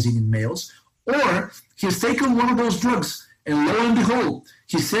feminizing in males, or he's taken one of those drugs. And lo and behold,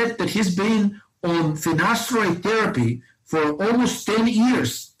 he said that he's been on finasteride therapy for almost 10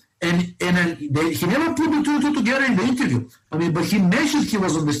 years. And he never put the two together in the interview. But he mentioned he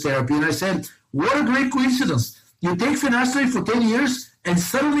was on this therapy. And I said, what a great coincidence. You take finasteride for 10 years, and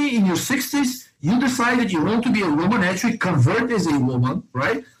suddenly in your 60s, you decided you want to be a woman, actually convert as a woman,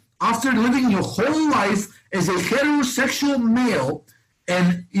 right? After living your whole life as a heterosexual male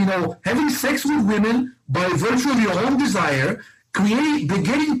and, having sex with women by virtue of your own desire,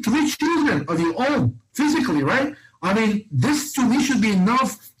 begetting 3 children of your own physically, right? This to me should be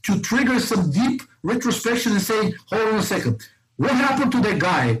enough to trigger some deep retrospection and say, hold on a second. What happened to that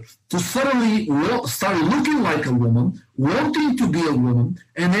guy to suddenly start looking like a woman, wanting to be a woman,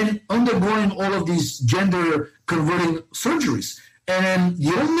 and then undergoing all of these gender-converting surgeries? And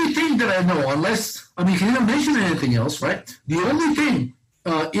the only thing that I know, he didn't mention anything else, right? The only thing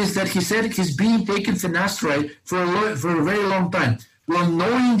is that he said he's being taken finasteride for a very long time. Well,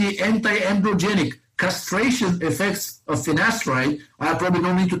 knowing the anti-androgenic castration effects of finasteride, I probably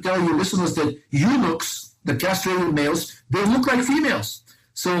don't need to tell you listeners that eunuchs, the castrated males, they look like females.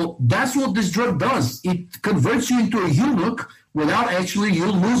 So that's what this drug does. It converts you into a eunuch without actually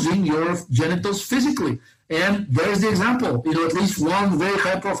you losing your genitals physically. And there's the example, at least one very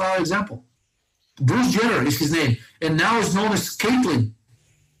high-profile example. Bruce Jenner is his name, and now is known as Caitlyn.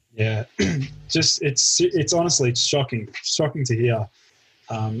 Yeah, just it's honestly it's shocking to hear.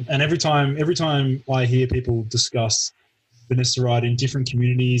 And every time I hear people discuss finasteride in different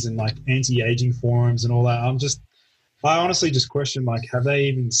communities and like anti-aging forums and all that, I honestly just question, like, have they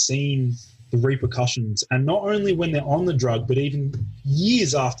even seen the repercussions? And not only when they're on the drug, but even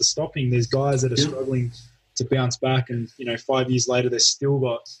years after stopping, there's guys that are struggling to bounce back, and 5 years later they're still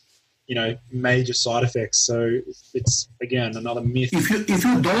got major side effects. So it's again another myth. If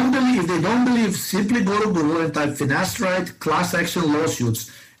they don't believe, simply go to Google and type finasteride class action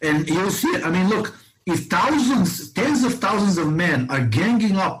lawsuits, and you'll see it. I mean, look, if tens of thousands of men are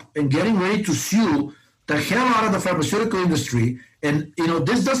ganging up and getting ready to sue the hell out of the pharmaceutical industry, and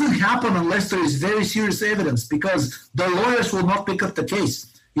this doesn't happen unless there is very serious evidence, because the lawyers will not pick up the case.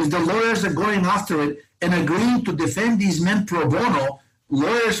 If the lawyers are going after it and agreeing to defend these men pro bono,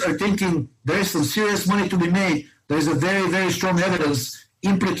 lawyers are thinking there is some serious money to be made. There is a very, very strong evidence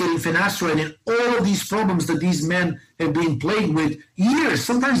implicating finasteride in all of these problems that these men have been plagued with years,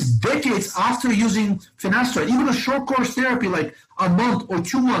 sometimes decades after using finasteride. Even a short course therapy, like a month or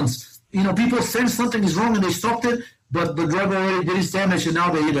 2 months, people sense something is wrong and they stopped it, but the drug already did its damage, and now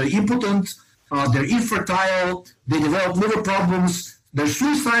they're either impotent, they're infertile, they develop liver problems, they're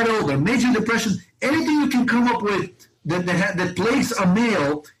suicidal, they're major depression. Anything you can come up with that plagues a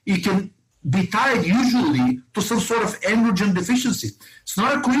male, it can be tied usually to some sort of androgen deficiency. It's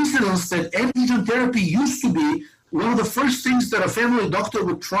not a coincidence that androgen therapy used to be one of the first things that a family doctor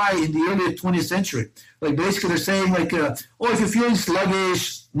would try in the early 20th century. Like, basically they're saying, like, if you're feeling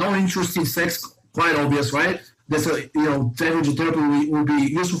sluggish, no interest in sex, quite obvious, right? That's androgen therapy will be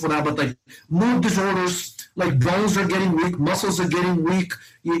useful for that. But like mood disorders, like bones are getting weak, muscles are getting weak,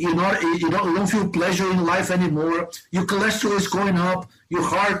 you don't feel pleasure in life anymore, your cholesterol is going up, your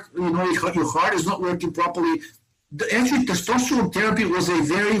heart, your heart is not working properly. Actually, testosterone therapy was a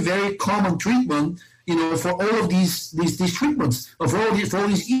very, very common treatment, for all of these treatments, for all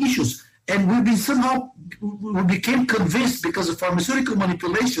these issues. And we became convinced, because of pharmaceutical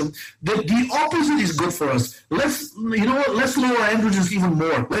manipulation, that the opposite is good for us. Let's lower androgens even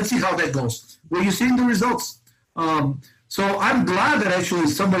more. Let's see how that goes. Well, you're seeing the results. So I'm glad that actually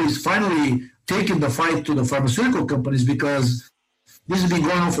somebody's finally taken the fight to the pharmaceutical companies, because this has been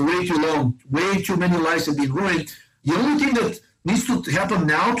going on for way too long. Way too many lives have been ruined. The only thing that needs to happen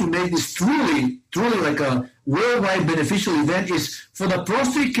now to make this truly like a worldwide beneficial event is for the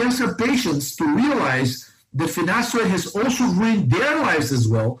prostate cancer patients to realize that finasteride has also ruined their lives as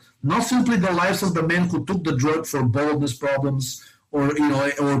well, not simply the lives of the men who took the drug for baldness problems or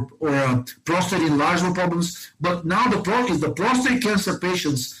prostate enlargement problems, but now if the prostate cancer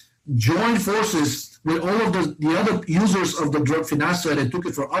patients join forces with all of the other users of the drug finasteride and took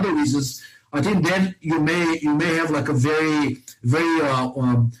it for other reasons, I think then you may have like a very, very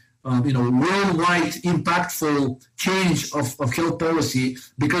worldwide impactful change of health policy,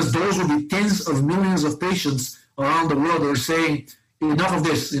 because those will be tens of millions of patients around the world that are saying, enough of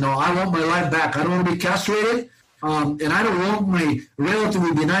this. I want my life back. I don't want to be castrated, and I don't want my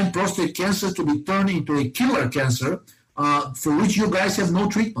relatively benign prostate cancer to be turned into a killer cancer for which you guys have no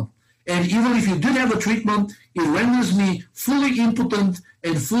treatment. And even if you did have a treatment, it renders me fully impotent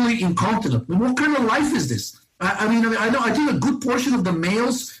and fully incontinent. I mean, what kind of life is this? I think a good portion of the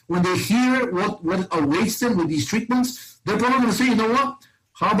males, when they hear what awaits them with these treatments, they're probably going to say, you know what?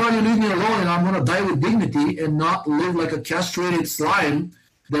 How about you leave me alone and I'm going to die with dignity and not live like a castrated slime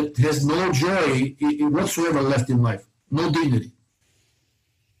that has no joy whatsoever left in life, no dignity.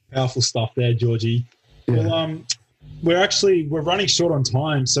 Powerful stuff there, Georgi. Yeah. Well, we're running short on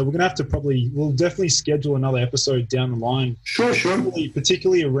time, so we're going to have to we'll definitely schedule another episode down the line. Sure.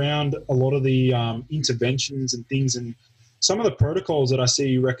 Particularly around a lot of the interventions and things, and some of the protocols that I see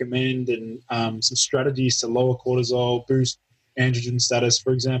you recommend, and some strategies to lower cortisol, boost androgen status,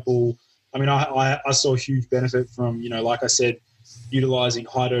 for example. I mean, I saw a huge benefit from, like I said, utilizing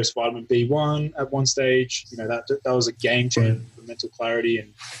high-dose vitamin B1 at one stage. That was a game changer for mental clarity,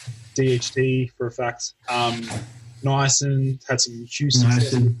 and DHT for a fact. Niacin had some huge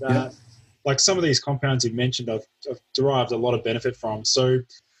success with that. Yeah. Like some of these compounds you've mentioned, I've derived a lot of benefit from. So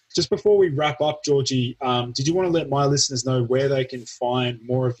just before we wrap up, Georgi, did you want to let my listeners know where they can find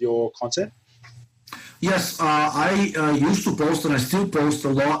more of your content? Yes, I used to post, and I still post a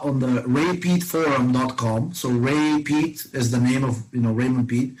lot on the raypeteforum.com. So Ray Pete is the name of Raymond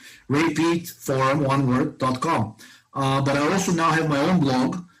Pete. raypeteforum, one word, .com. But I also now have my own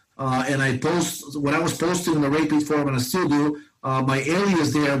blog. And I post, when I was posting on the Ray Pete Forum, and I still do, my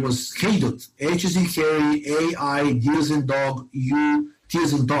alias there was Haidut, H as in Harry, A-I, D as in dog, U, T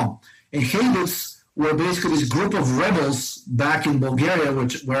as in Tom. And Haidut's were basically this group of rebels back in Bulgaria,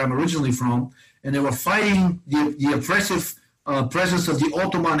 where I'm originally from, and they were fighting the oppressive presence of the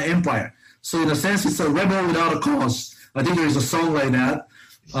Ottoman Empire. So in a sense, it's a rebel without a cause. I think there is a song like that.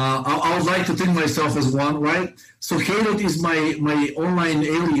 I would like to think myself as one, right? So Haidut is my online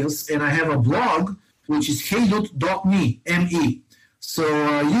alias, and I have a blog, which is haidut.me, M-E. So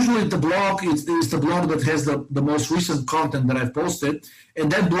usually the blog is the blog that has the most recent content that I've posted.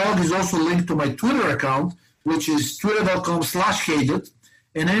 And that blog is also linked to my Twitter account, which is twitter.com/Haidut.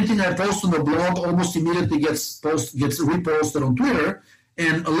 And anything I post on the blog almost immediately gets reposted on Twitter.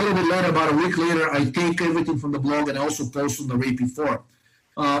 And a little bit later, about a week later, I take everything from the blog and I also post on the Rapey forum.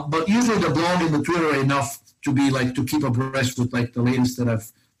 But usually the blog and the Twitter are enough to keep abreast with the latest that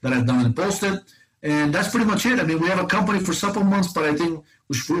I've done and posted. And that's pretty much it. I mean, we have a company for supplements, but I think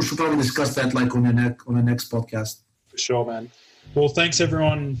we should probably discuss that on the next podcast. For sure, man. Well, thanks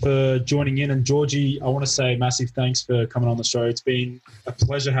everyone for joining in. And Georgi, I want to say massive thanks for coming on the show. It's been a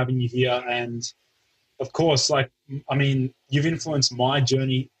pleasure having you here. And of course, you've influenced my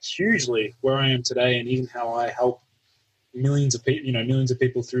journey hugely where I am today, and even how I help millions of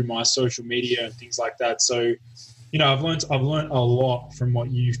people through my social media and things like that. So, I've learned a lot from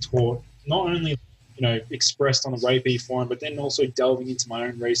what you've taught, not only, expressed on the Rapey forum, but then also delving into my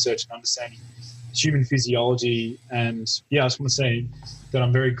own research and understanding human physiology. And I just want to say that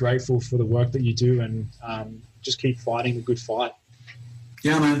I'm very grateful for the work that you do, and just keep fighting the good fight.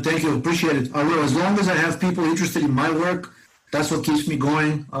 Yeah, man. Thank you. Appreciate it. I will. As long as I have people interested in my work, that's what keeps me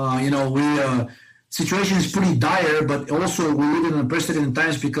going. Situation is pretty dire, but also we live in unprecedented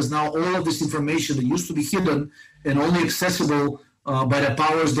times, because now all of this information that used to be hidden and only accessible by the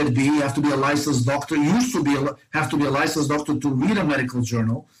powers that be, you have to be a licensed doctor. You used to have to be a licensed doctor to read a medical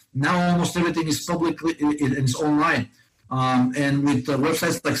journal. Now almost everything is publicly, it's online. And with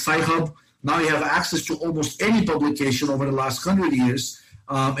websites like Sci-Hub, now you have access to almost any publication over the last 100 years.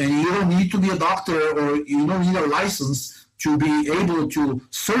 And you don't need to be a doctor, or you don't need a license to be able to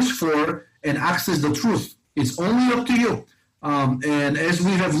search for and access the truth. It's only up to you. And as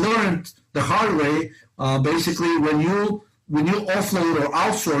we have learned the hard way, basically when you offload or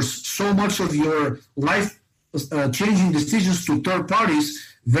outsource so much of your life changing decisions to third parties,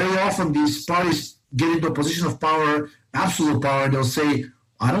 very often these parties get into a position of power, absolute power. They'll say,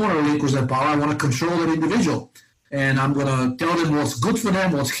 I don't want to relinquish that power. I want to control that individual. And I'm going to tell them what's good for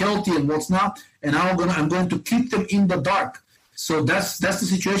them, what's healthy and what's not. And I'm going to keep them in the dark. So that's the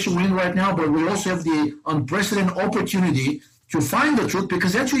situation we're in right now. But we also have the unprecedented opportunity to find the truth,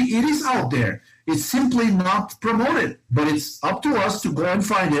 because actually it is out there. It's simply not promoted, but it's up to us to go and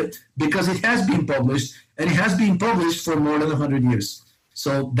find it, because it has been published, and it has been published for more than 100 years.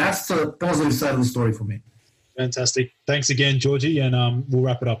 So that's the positive side of the story for me. Fantastic. Thanks again, Georgi, and we'll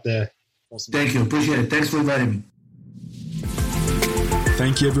wrap it up there. Awesome. Thank you. Appreciate it. Thanks for inviting me.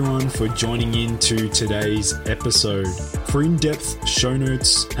 Thank you, everyone, for joining in to today's episode. For in-depth show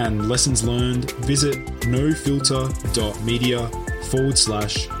notes and lessons learned, visit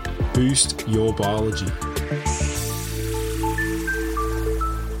nofilter.media/boost your biology.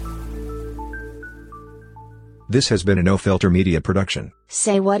 This has been a No Filter Media production.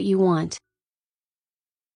 Say what you want.